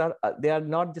beings they are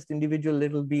not just individual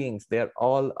little beings. They're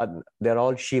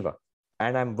all Shiva,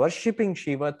 and I'm worshipping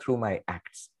Shiva through my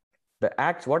acts. The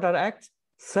acts, what are acts?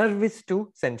 Service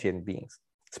to sentient beings,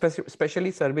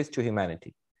 especially service to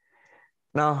humanity.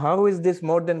 Now, how is this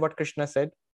more than what Krishna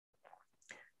said?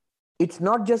 It's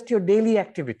not just your daily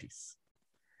activities.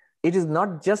 It is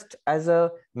not just as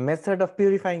a method of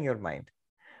purifying your mind.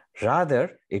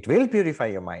 Rather, it will purify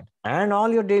your mind, and all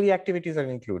your daily activities are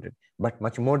included, but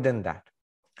much more than that.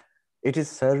 It is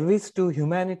service to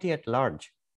humanity at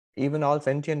large, even all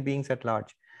sentient beings at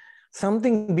large,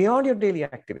 something beyond your daily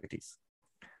activities.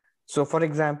 So, for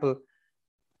example,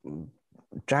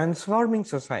 transforming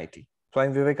society.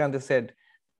 Swami Vivekananda said,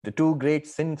 the two great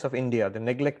sins of India, the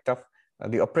neglect of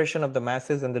the oppression of the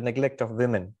masses and the neglect of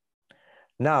women.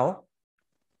 Now,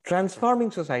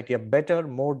 transforming society, a better,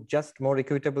 more just, more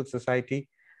equitable society,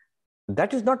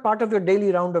 that is not part of your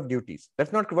daily round of duties.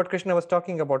 That's not what Krishna was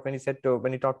talking about when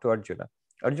he talked to Arjuna.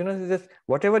 Arjuna says,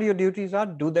 whatever your duties are,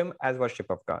 do them as worship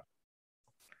of God.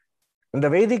 And the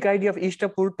Vedic idea of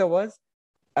Ishtapurta was,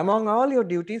 among all your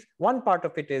duties, one part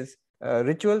of it is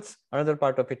rituals, another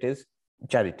part of it is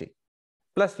charity.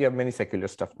 Plus, you have many secular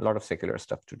stuff, a lot of secular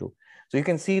stuff to do. So you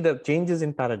can see the changes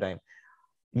in paradigm.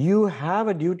 You have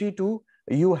a duty to,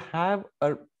 you have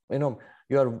a,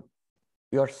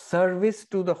 your service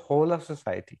to the whole of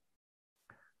society.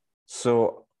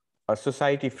 So a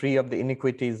society free of the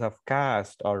iniquities of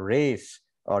caste or race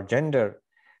or gender,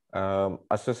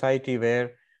 a society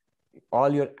where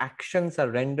all your actions are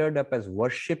rendered up as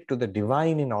worship to the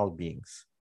divine in all beings.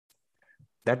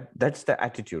 That's the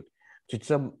attitude.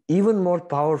 It's a even more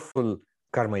powerful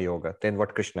karma yoga than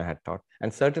what Krishna had taught.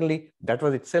 And certainly that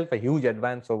was itself a huge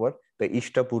advance over the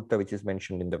Ishtapurta, which is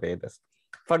mentioned in the Vedas.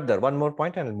 Further, one more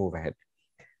point and I'll move ahead.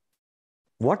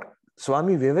 What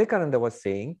Swami Vivekananda was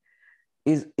saying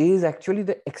is actually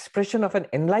the expression of an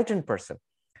enlightened person.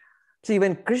 See,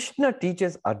 when Krishna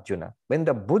teaches Arjuna, when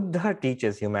the Buddha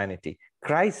teaches humanity,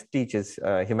 Christ teaches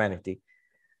humanity,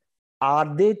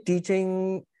 are they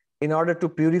teaching in order to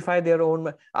purify their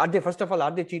own? Are they, first of all, are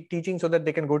they teaching so that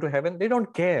they can go to heaven? They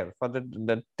don't care for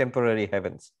the temporary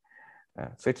heavens.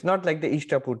 So it's not like the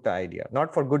Ishtapurta idea,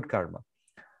 not for good karma.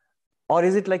 Or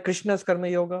is it like Krishna's karma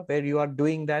yoga, where you are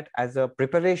doing that as a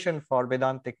preparation for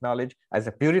Vedantic knowledge, as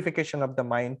a purification of the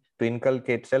mind to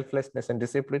inculcate selflessness and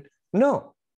discipline?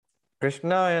 No.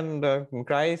 Krishna and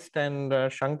Christ and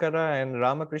Shankara and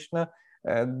Ramakrishna,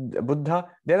 Buddha,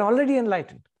 they're already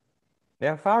enlightened. They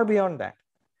are far beyond that.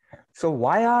 So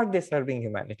why are they serving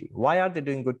humanity? Why are they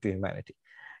doing good to humanity?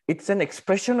 It's an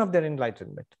expression of their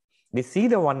enlightenment. They see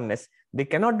the oneness. They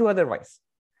cannot do otherwise.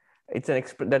 It's an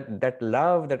that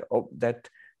love, that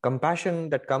compassion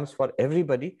that comes for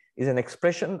everybody is an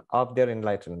expression of their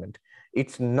enlightenment.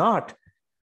 It's not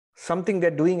something they're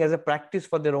doing as a practice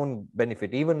for their own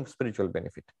benefit, even spiritual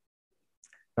benefit.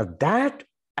 Now that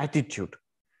attitude,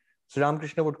 Sri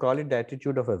Ramakrishna would call it the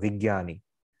attitude of a Vijnani.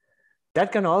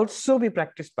 That can also be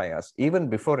practiced by us even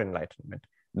before enlightenment.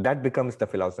 That becomes the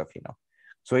philosophy now.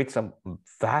 So it's a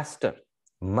vaster,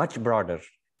 much broader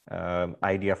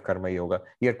idea of karma yoga.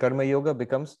 Here karma yoga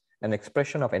becomes an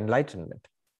expression of enlightenment.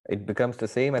 It becomes the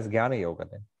same as jnana yoga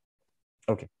then.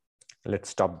 Okay, let's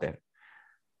stop there.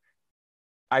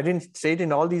 I didn't say it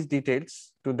in all these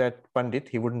details to that Pandit.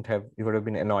 He would have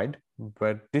been annoyed.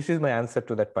 But this is my answer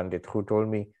to that Pandit who told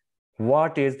me,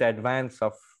 what is the advance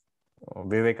of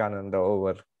Vivekananda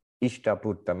over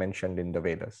Ishtapurta mentioned in the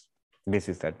Vedas? This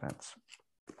is the advance.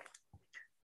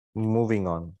 Moving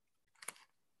on.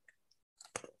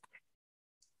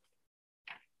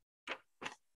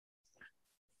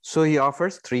 So he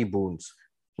offers 3 boons.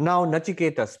 Now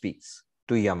Nachiketa speaks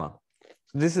to Yama.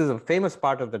 This is a famous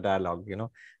part of the dialogue,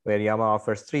 where Yama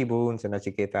offers 3 boons and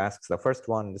Nachiketa asks the first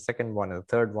one, the second one, and the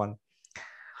third one.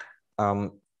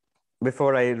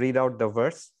 Before I read out the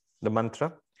verse, the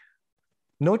mantra,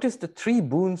 notice the 3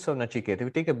 boons of Nachiketa. If you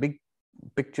take a big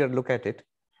picture, look at it.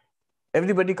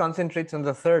 Everybody concentrates on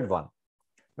the third one.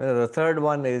 The third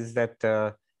one is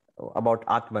that about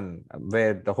Atman,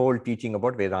 where the whole teaching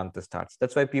about Vedanta starts.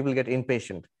 That's why people get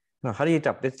impatient. No, hurry it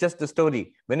up. It's just the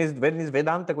story. When is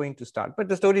Vedanta going to start? But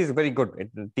the story is very good.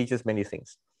 It teaches many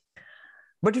things.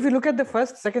 But if you look at the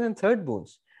first, second, and third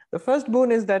boons, the first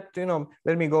boon is that,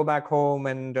 let me go back home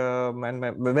and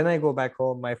when I go back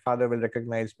home, my father will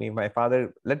recognize me.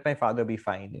 Let my father be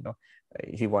fine.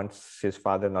 He wants his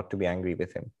father not to be angry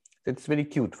with him. It's very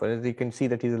cute. For as you can see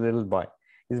that he's a little boy.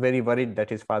 He's very worried that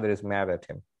his father is mad at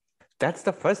him. That's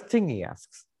the first thing he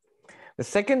asks. The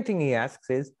second thing he asks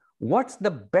is, what's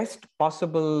the best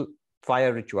possible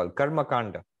fire ritual, karma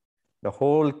kanda, the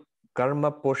whole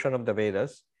karma portion of the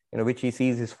Vedas, which he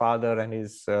sees his father and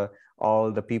his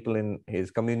all the people in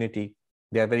his community,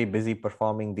 they are very busy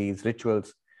performing these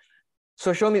rituals.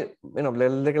 So show me,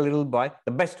 like a little boy,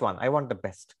 the best one. I want the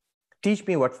best. Teach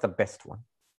me what's the best one.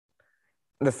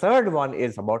 The third one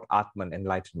is about Atman,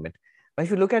 enlightenment. Now, if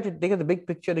you look at it, take the big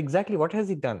picture, exactly what has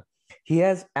he done? He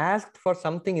has asked for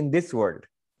something in this world,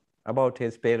 about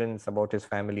his parents, about his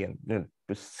family, and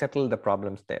to settle the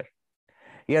problems there.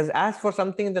 He has asked for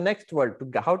something in the next world,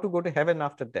 how to go to heaven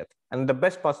after death, and the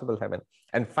best possible heaven.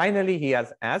 And finally, he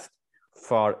has asked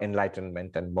for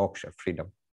enlightenment and moksha,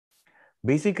 freedom.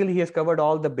 Basically, he has covered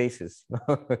all the bases,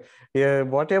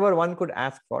 whatever one could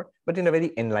ask for, but in a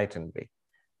very enlightened way.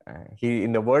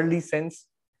 In the worldly sense,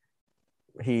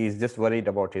 he is just worried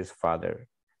about his father.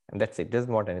 And that's it.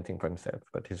 Doesn't want anything for himself,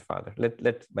 but his father.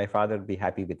 Let my father be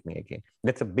happy with me again.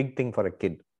 That's a big thing for a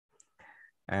kid.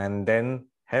 And then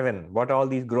heaven. What all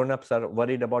these grown-ups are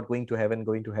worried about going to heaven.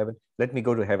 Let me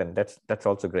go to heaven. That's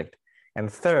also great.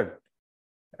 And third,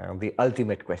 the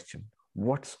ultimate question.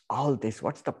 What's all this?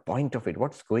 What's the point of it?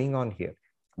 What's going on here?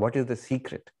 What is the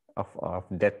secret of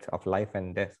death, of life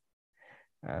and death?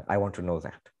 I want to know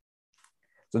that.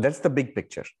 So that's the big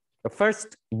picture. The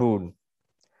first boon.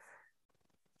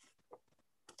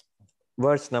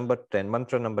 Verse number 10,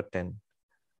 mantra number 10.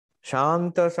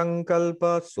 Shanta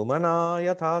sankalpa sumana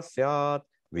yatha syat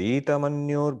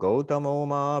vitamanyur gautamo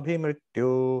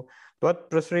mabhimrityu tvat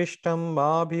prasrishtam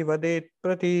mabhivadet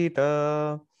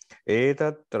pratita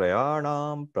etat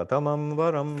trayanam pratamam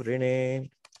varam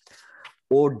rine.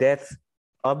 O death,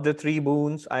 of the 3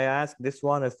 boons, I ask this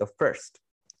one as the first.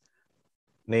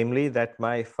 namely that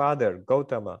my father,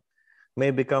 Gautama,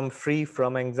 may become free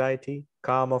from anxiety,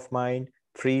 calm of mind,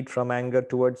 freed from anger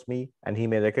towards me, and he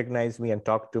may recognize me and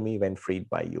talk to me when freed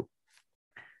by you.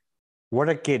 What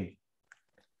a kid.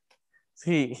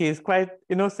 See, he is quite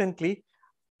innocently.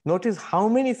 Notice how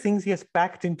many things he has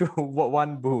packed into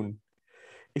one boon.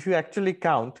 If you actually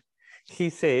count, he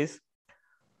says,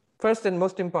 first and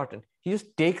most important, he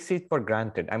just takes it for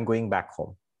granted. I'm going back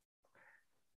home.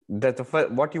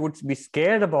 What you would be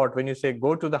scared about when you say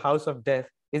go to the house of death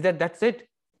is that that's it.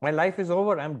 My life is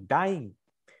over. I'm dying.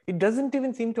 It doesn't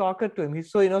even seem to occur to him.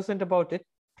 He's so innocent about it.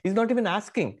 He's not even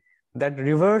asking that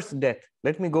reverse death.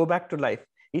 Let me go back to life.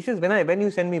 He says, when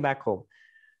you send me back home,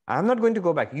 I'm not going to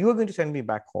go back. You are going to send me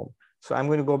back home. So I'm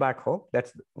going to go back home.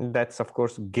 That's of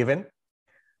course given.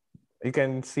 You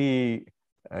can see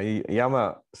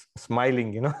Yama smiling,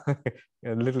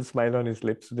 a little smile on his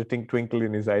lips, the twinkle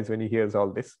in his eyes when he hears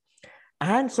all this.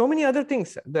 And so many other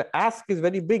things. The ask is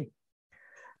very big.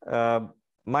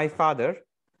 My father,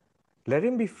 let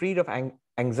him be freed of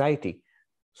anxiety.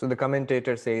 So the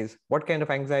commentator says, what kind of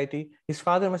anxiety? His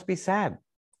father must be sad.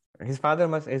 His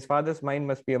father's mind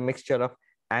must be a mixture of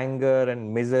anger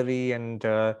and misery and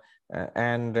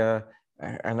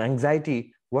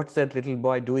anxiety. What's that little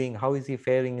boy doing? How is he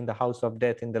faring in the house of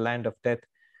death, in the land of death?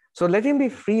 So let him be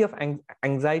free of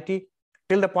anxiety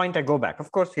till the point I go back.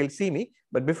 Of course, he'll see me,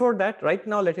 but before that, right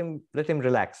now, let him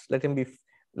relax. Let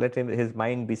his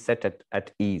mind be set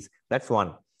at ease. That's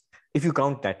one, if you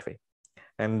count that way.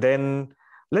 And then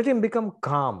let him become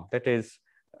calm. That is,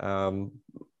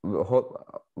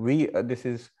 this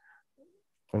is,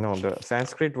 the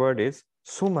Sanskrit word is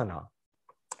sumana,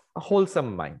 a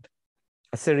wholesome mind,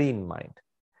 a serene mind,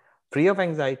 free of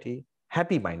anxiety,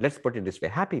 happy mind. Let's put it this way,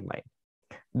 happy mind.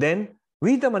 Then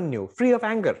Vitamanyu, free of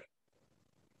anger.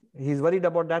 He's worried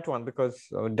about that one because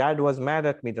dad was mad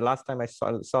at me the last time I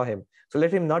saw him. So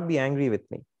let him not be angry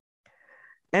with me.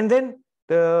 And then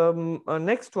the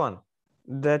next one,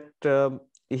 that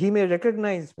he may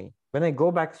recognize me when I go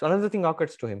back. So another thing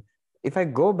occurs to him. If I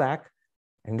go back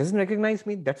and doesn't recognize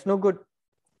me, that's no good,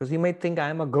 because he might think I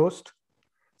am a ghost.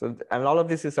 So, and all of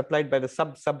this is supplied by the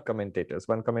sub commentators.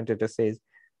 One commentator says,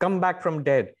 come back from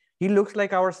dead. He looks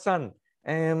like our son.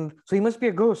 And so he must be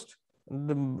a ghost.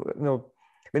 When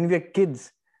we were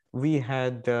kids, we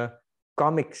had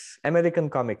comics, American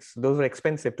comics. Those were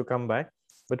expensive to come by.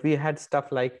 But we had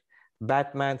stuff like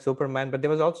Batman, Superman. But there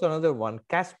was also another one,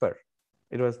 Casper.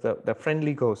 It was the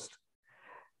friendly ghost.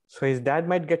 So his dad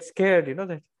might get scared,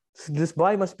 that this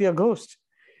boy must be a ghost.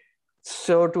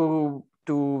 So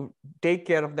to take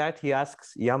care of that, he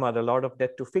asks Yama, the Lord of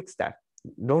Death, to fix that.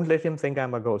 Don't let him think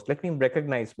I'm a ghost. Let him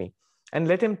recognize me and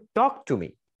let him talk to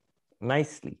me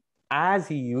nicely as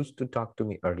he used to talk to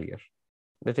me earlier.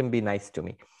 Let him be nice to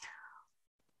me.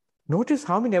 Notice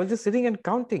how many, I was just sitting and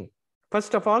counting.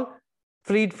 First of all,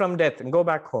 freed from death and go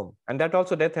back home. And that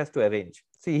also death has to arrange.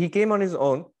 See, he came on his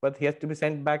own, but he has to be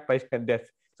sent back by death.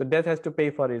 So death has to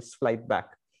pay for his flight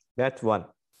back. That's one.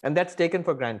 And that's taken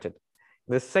for granted.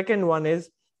 The second one is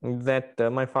that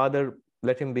my father,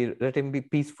 let him be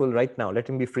peaceful right now. Let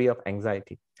him be free of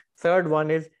anxiety. Third one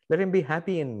is, let him be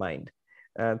happy in mind.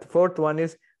 The fourth one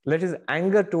is, let his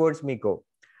anger towards me go.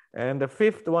 And the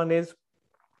fifth one is,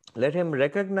 let him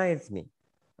recognize me.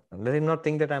 Let him not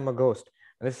think that I'm a ghost.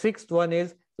 And the sixth one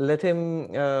is, let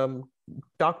him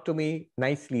talk to me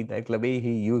nicely, like the way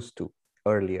he used to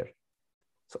earlier.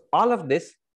 So all of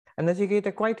this, and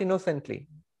Nachiketa quite innocently,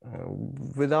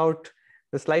 without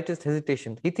the slightest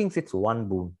hesitation, he thinks it's one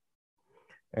boon.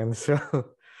 And so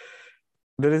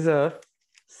there is a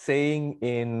saying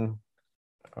in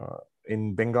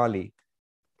Bengali,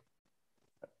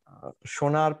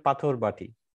 Shonar Pathor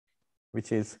Bati,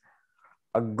 which is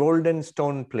a golden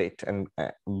stone plate and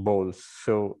bowls.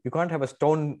 So you can't have a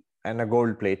stone and a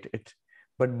gold plate,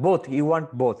 but both, you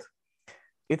want both.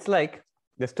 It's like,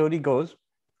 the story goes,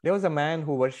 there was a man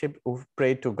who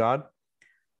prayed to God,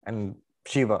 and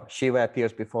Shiva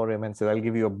appears before him and says, I'll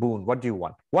give you a boon. What do you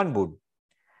want? One boon.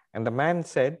 And the man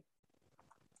said,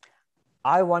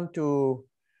 I want to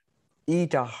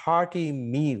eat a hearty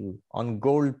meal on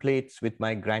gold plates with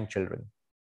my grandchildren.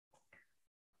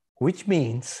 Which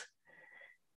means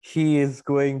he is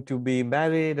going to be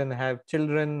married and have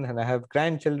children and have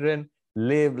grandchildren,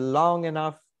 live long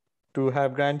enough to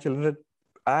have grandchildren,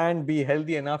 and be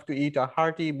healthy enough to eat a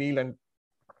hearty meal and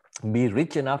be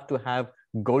rich enough to have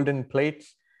golden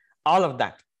plates, all of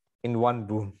that in one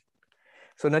boon.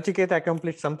 So Nachiketa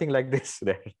accomplished something like this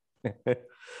there.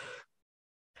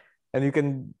 And you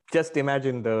can just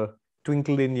imagine the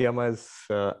twinkle in Yama's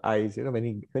eyes, when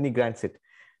he grants it.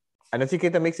 And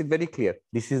Nachiketa makes it very clear,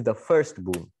 this is the first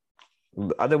boon.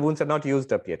 The other wounds are not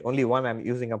used up yet. Only one, I'm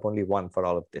using up only one for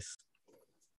all of this.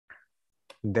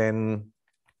 Then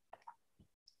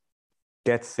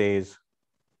Death says,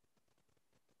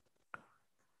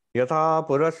 Yatha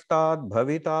purastad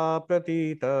bhavita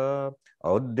pratita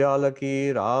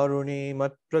audyalaki raruni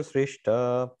mat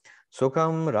prasrishta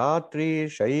sukham ratri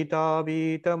shaita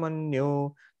vita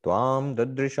manyu tvam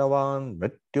dadrishavan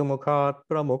mrityumukhat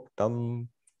pramuktam.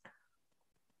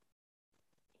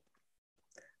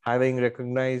 Having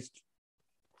recognized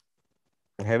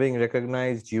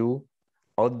you,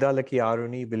 Auddalaki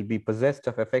Aruni will be possessed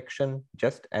of affection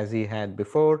just as he had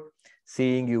before.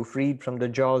 Seeing you freed from the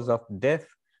jaws of death,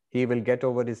 he will get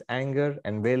over his anger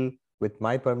and will, with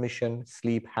my permission,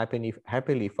 sleep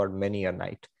happily for many a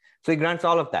night. So he grants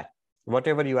all of that.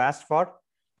 Whatever you asked for,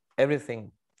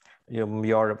 everything,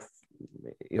 your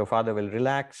father will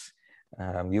relax.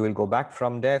 You will go back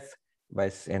from death,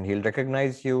 and he'll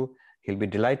recognize you. He'll be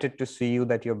delighted to see you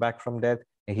that you're back from death.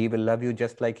 He will love you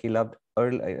just like he loved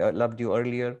you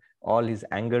earlier. All his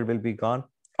anger will be gone.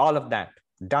 All of that,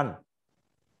 done.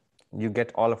 You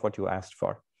get all of what you asked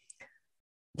for.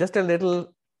 Just a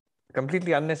little,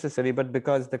 completely unnecessary, but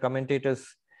because the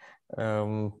commentators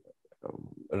wrangle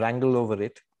over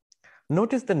it.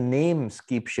 Notice the names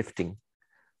keep shifting.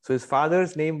 So his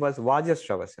father's name was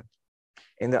Vajasravasa.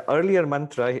 In the earlier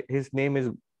mantra, his name is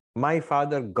my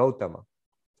father Gautama.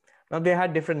 Now they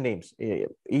had different names.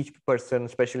 Each person,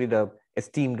 especially the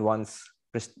esteemed ones,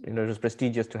 it was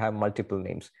prestigious to have multiple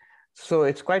names. So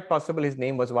it's quite possible his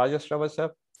name was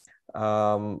Vajasravasa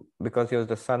because he was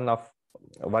the son of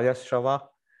Vajasrava,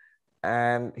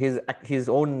 and his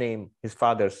own name, his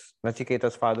father's,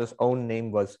 Nachiketa's father's own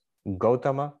name was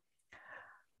Gautama.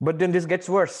 But then this gets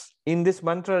worse. In this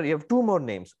mantra, you have two more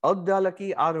names,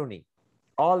 Auddalaki Aruni,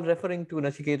 all referring to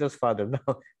Nachiketa's father.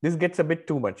 Now, this gets a bit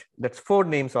too much. That's 4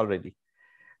 names already.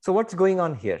 So what's going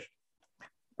on here?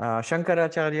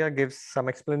 Shankaracharya gives some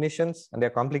explanations, and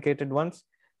they're complicated ones.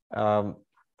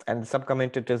 And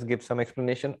sub-commentators give some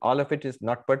explanation. All of it is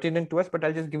not pertinent to us, but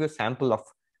I'll just give you a sample of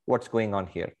what's going on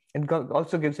here. It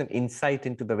also gives an insight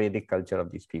into the Vedic culture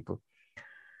of these people.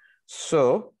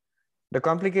 So the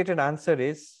complicated answer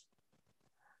is,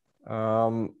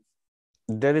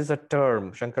 there is a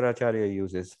term Shankaracharya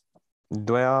uses,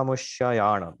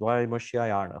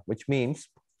 Dvayamushyayana, which means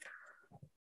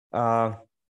a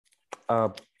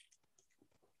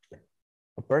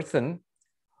person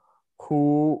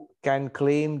who can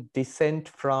claim descent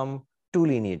from 2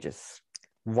 lineages.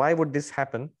 Why would this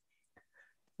happen?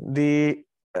 The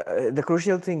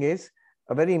crucial thing is,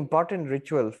 a very important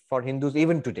ritual for Hindus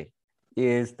even today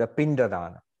is the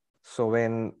Pindadana. So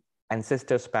when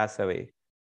ancestors pass away,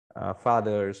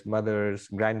 fathers, mothers,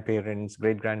 grandparents,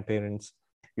 great-grandparents,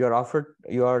 you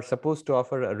are supposed to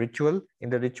offer a ritual. In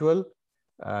the ritual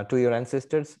to your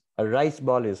ancestors, a rice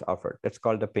ball is offered. That's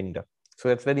called a pinda. So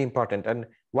that's very important. And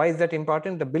why is that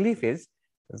important? The belief is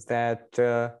that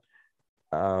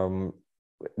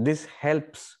this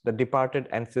helps the departed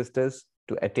ancestors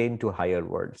to attain to higher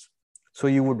worlds. So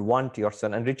you would want your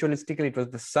son, and ritualistically it was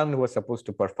the son who was supposed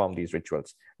to perform these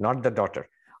rituals, not the daughter.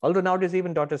 Although nowadays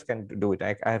even daughters can do it.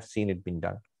 I have seen it being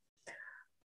done.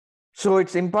 So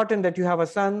it's important that you have a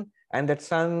son, and that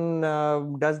son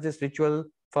does this ritual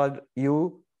for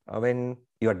you when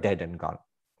you're dead and gone.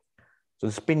 So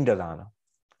it's Pindadana.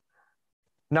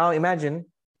 Now imagine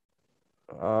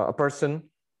a person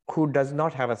who does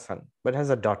not have a son, but has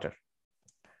a daughter.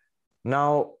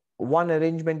 Now, one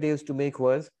arrangement they used to make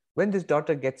was, when this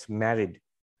daughter gets married,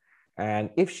 and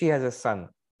if she has a son,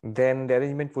 then the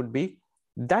arrangement would be,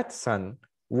 that son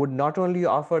would not only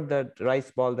offer the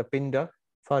rice ball, the pinda,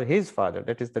 for his father,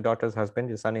 that is the daughter's husband,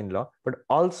 his son-in-law, but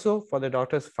also for the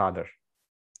daughter's father.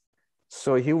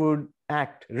 So he would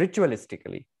act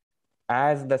ritualistically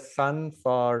as the son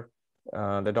for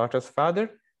the daughter's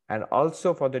father, and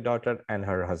also for the daughter and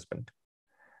her husband.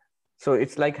 So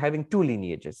it's like having 2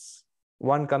 lineages,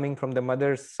 one coming from the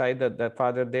mother's side, the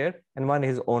father there, and one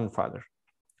his own father.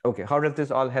 Okay, how does this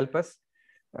all help us?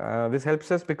 This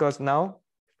helps us because now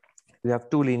we have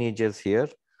 2 lineages here,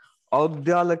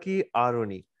 Audyalaki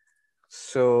Aruni.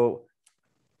 So,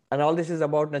 and all this is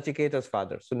about Nachiketa's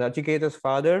father. So Nachiketa's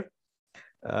father,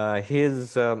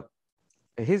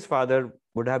 his father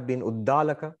would have been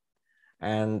Uddalaka,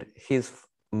 and his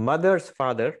mother's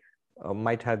father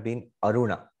might have been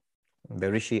Aruna, the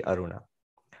Rishi Aruna.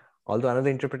 Although another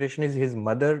interpretation is his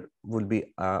mother will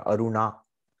be Aruna.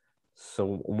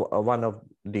 So one of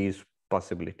these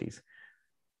possibilities.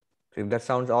 So if that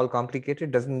sounds all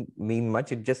complicated, doesn't mean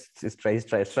much. It just is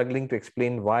struggling to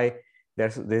explain why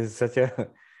there's such a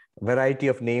variety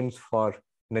of names for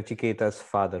Nachiketa's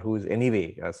father, who is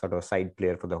anyway a sort of side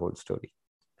player for the whole story.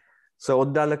 So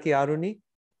Uddalaki Aruni,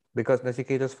 because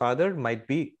Nachiketa's father might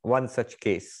be one such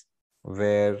case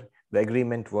where the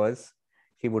agreement was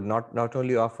he would not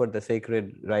only offer the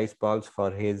sacred rice balls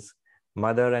for his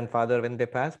mother and father when they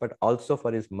pass, but also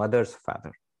for his mother's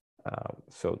father.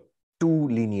 So two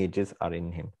lineages are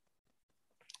in him.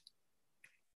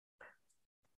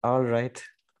 All right.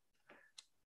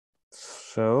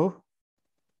 So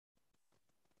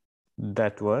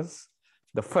that was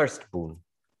the first boon.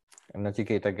 And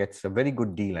Nachiketa gets a very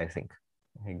good deal, I think.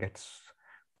 He gets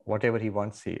whatever he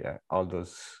wants. All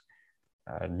those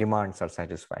demands are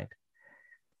satisfied.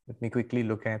 Let me quickly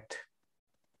look at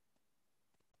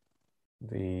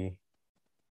the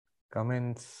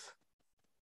comments.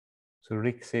 So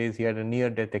Rick says he had a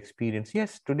near-death experience.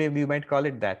 Yes, today we might call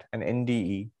it that, an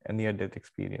NDE, a near-death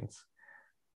experience.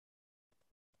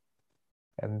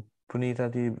 And Punita,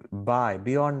 the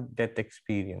beyond death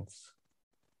experience.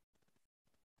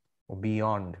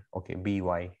 Beyond, okay,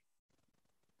 BY.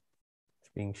 It's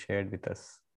being shared with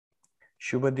us.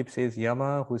 Shubhadeep says,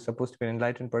 Yama, who is supposed to be an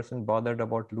enlightened person, bothered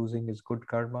about losing his good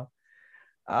karma.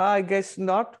 I guess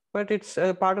not, but it's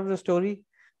a part of the story.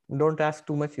 Don't ask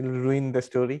too much, it'll ruin the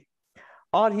story.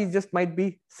 Or he just might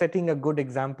be setting a good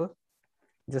example.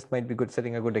 Just might be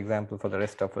setting a good example for the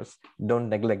rest of us. Don't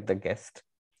neglect the guest.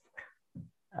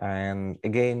 And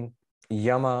again,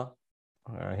 Yama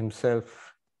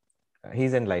himself,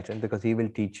 he's enlightened because he will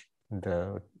teach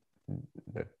the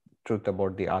truth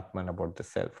about the Atman, about the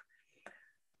self.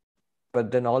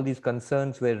 But then all these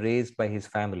concerns were raised by his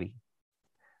family.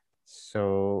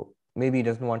 So maybe he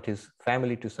doesn't want his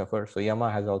family to suffer. So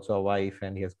Yama has also a wife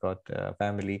and he has got a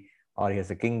family, or he has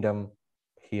a kingdom.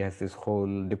 He has this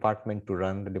whole department to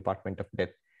run, the Department of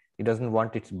Death. He doesn't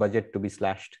want its budget to be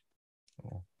slashed.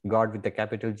 God with the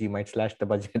capital G might slash the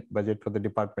budget for the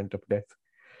Department of Death.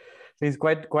 So he's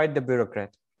quite the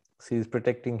bureaucrat. So he's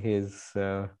protecting his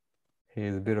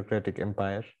bureaucratic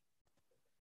empire.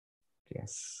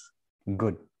 Yes,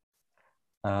 good.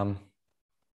 All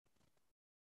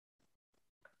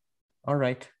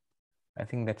right. I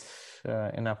think that's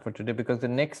enough for today, because the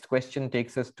next question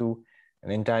takes us to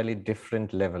an entirely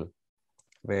different level,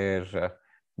 where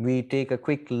we take a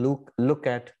quick look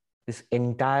at this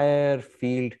entire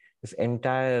field, this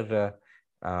entire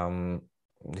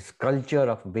this culture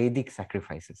of Vedic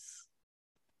sacrifices.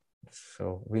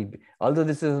 So although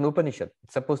this is an Upanishad,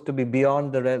 it's supposed to be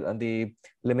beyond the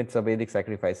limits of Vedic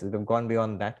sacrifices. We've gone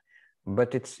beyond that,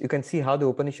 but you can see how the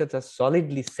Upanishads are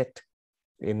solidly set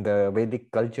in the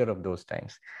Vedic culture of those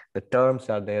times. The terms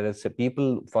are there, as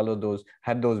people follow those,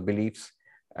 have those beliefs.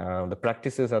 The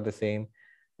practices are the same,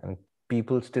 and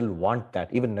people still want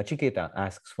that. Even Nachiketa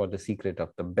asks for the secret of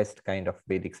the best kind of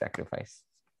Vedic sacrifice.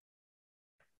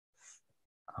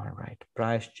 All right,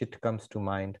 Prayashchit comes to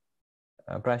mind.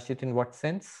 Prayashchit in what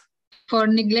sense? For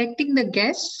neglecting the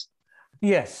guests?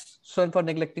 Yes, so for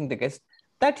neglecting the guest,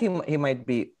 that he might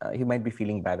be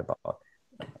feeling bad about.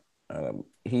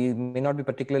 He may not be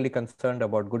particularly concerned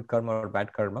about good karma or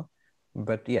bad karma,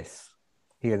 but yes,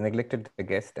 he has neglected the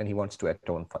guest and he wants to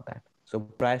atone for that. So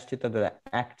Prayashchit are the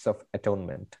acts of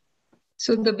atonement.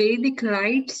 So the Vedic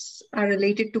rites are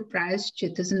related to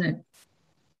Prayashchit, isn't it?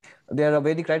 There are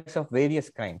Vedic rites of various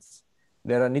kinds.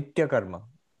 There are Nitya karma,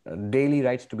 daily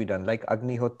rites to be done, like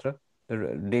Agnihotra,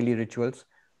 the daily rituals,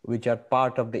 which are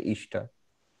part of the Ishta.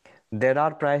 There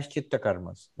are Prayashchitta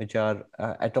karmas, which are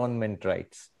atonement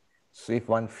rites. So if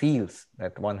one feels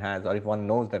that one has, or if one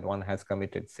knows that one has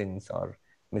committed sins or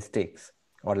mistakes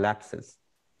or lapses,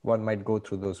 one might go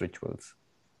through those rituals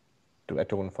to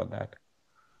atone for that.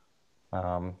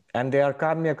 And there are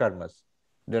Kamya karmas.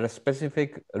 There are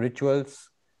specific rituals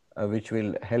which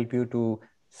will help you to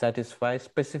satisfy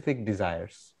specific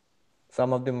desires.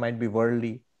 Some of them might be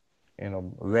worldly,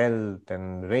 wealth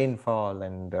and rainfall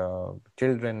and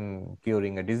children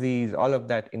curing a disease, all of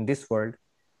that in this world,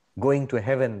 going to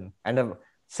heaven, and a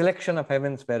selection of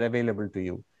heavens were available to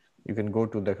you. You can go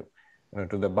to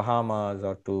the Bahamas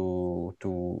or to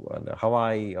the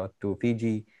Hawaii or to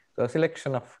Fiji. So a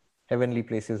selection of heavenly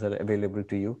places are available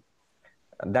to you.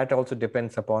 And that also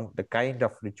depends upon the kind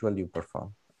of ritual you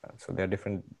perform. So there are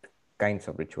different kinds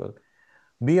of ritual.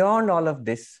 Beyond all of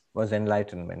this was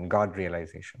enlightenment, God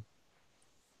realization.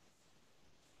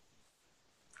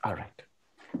 All right.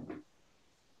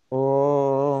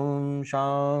 Om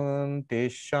Shanti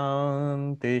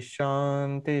Shanti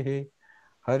Shanti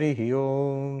Hari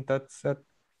Om Tat Sat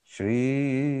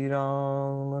Shri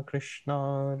Ram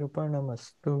Krishna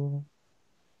Arpanamastu.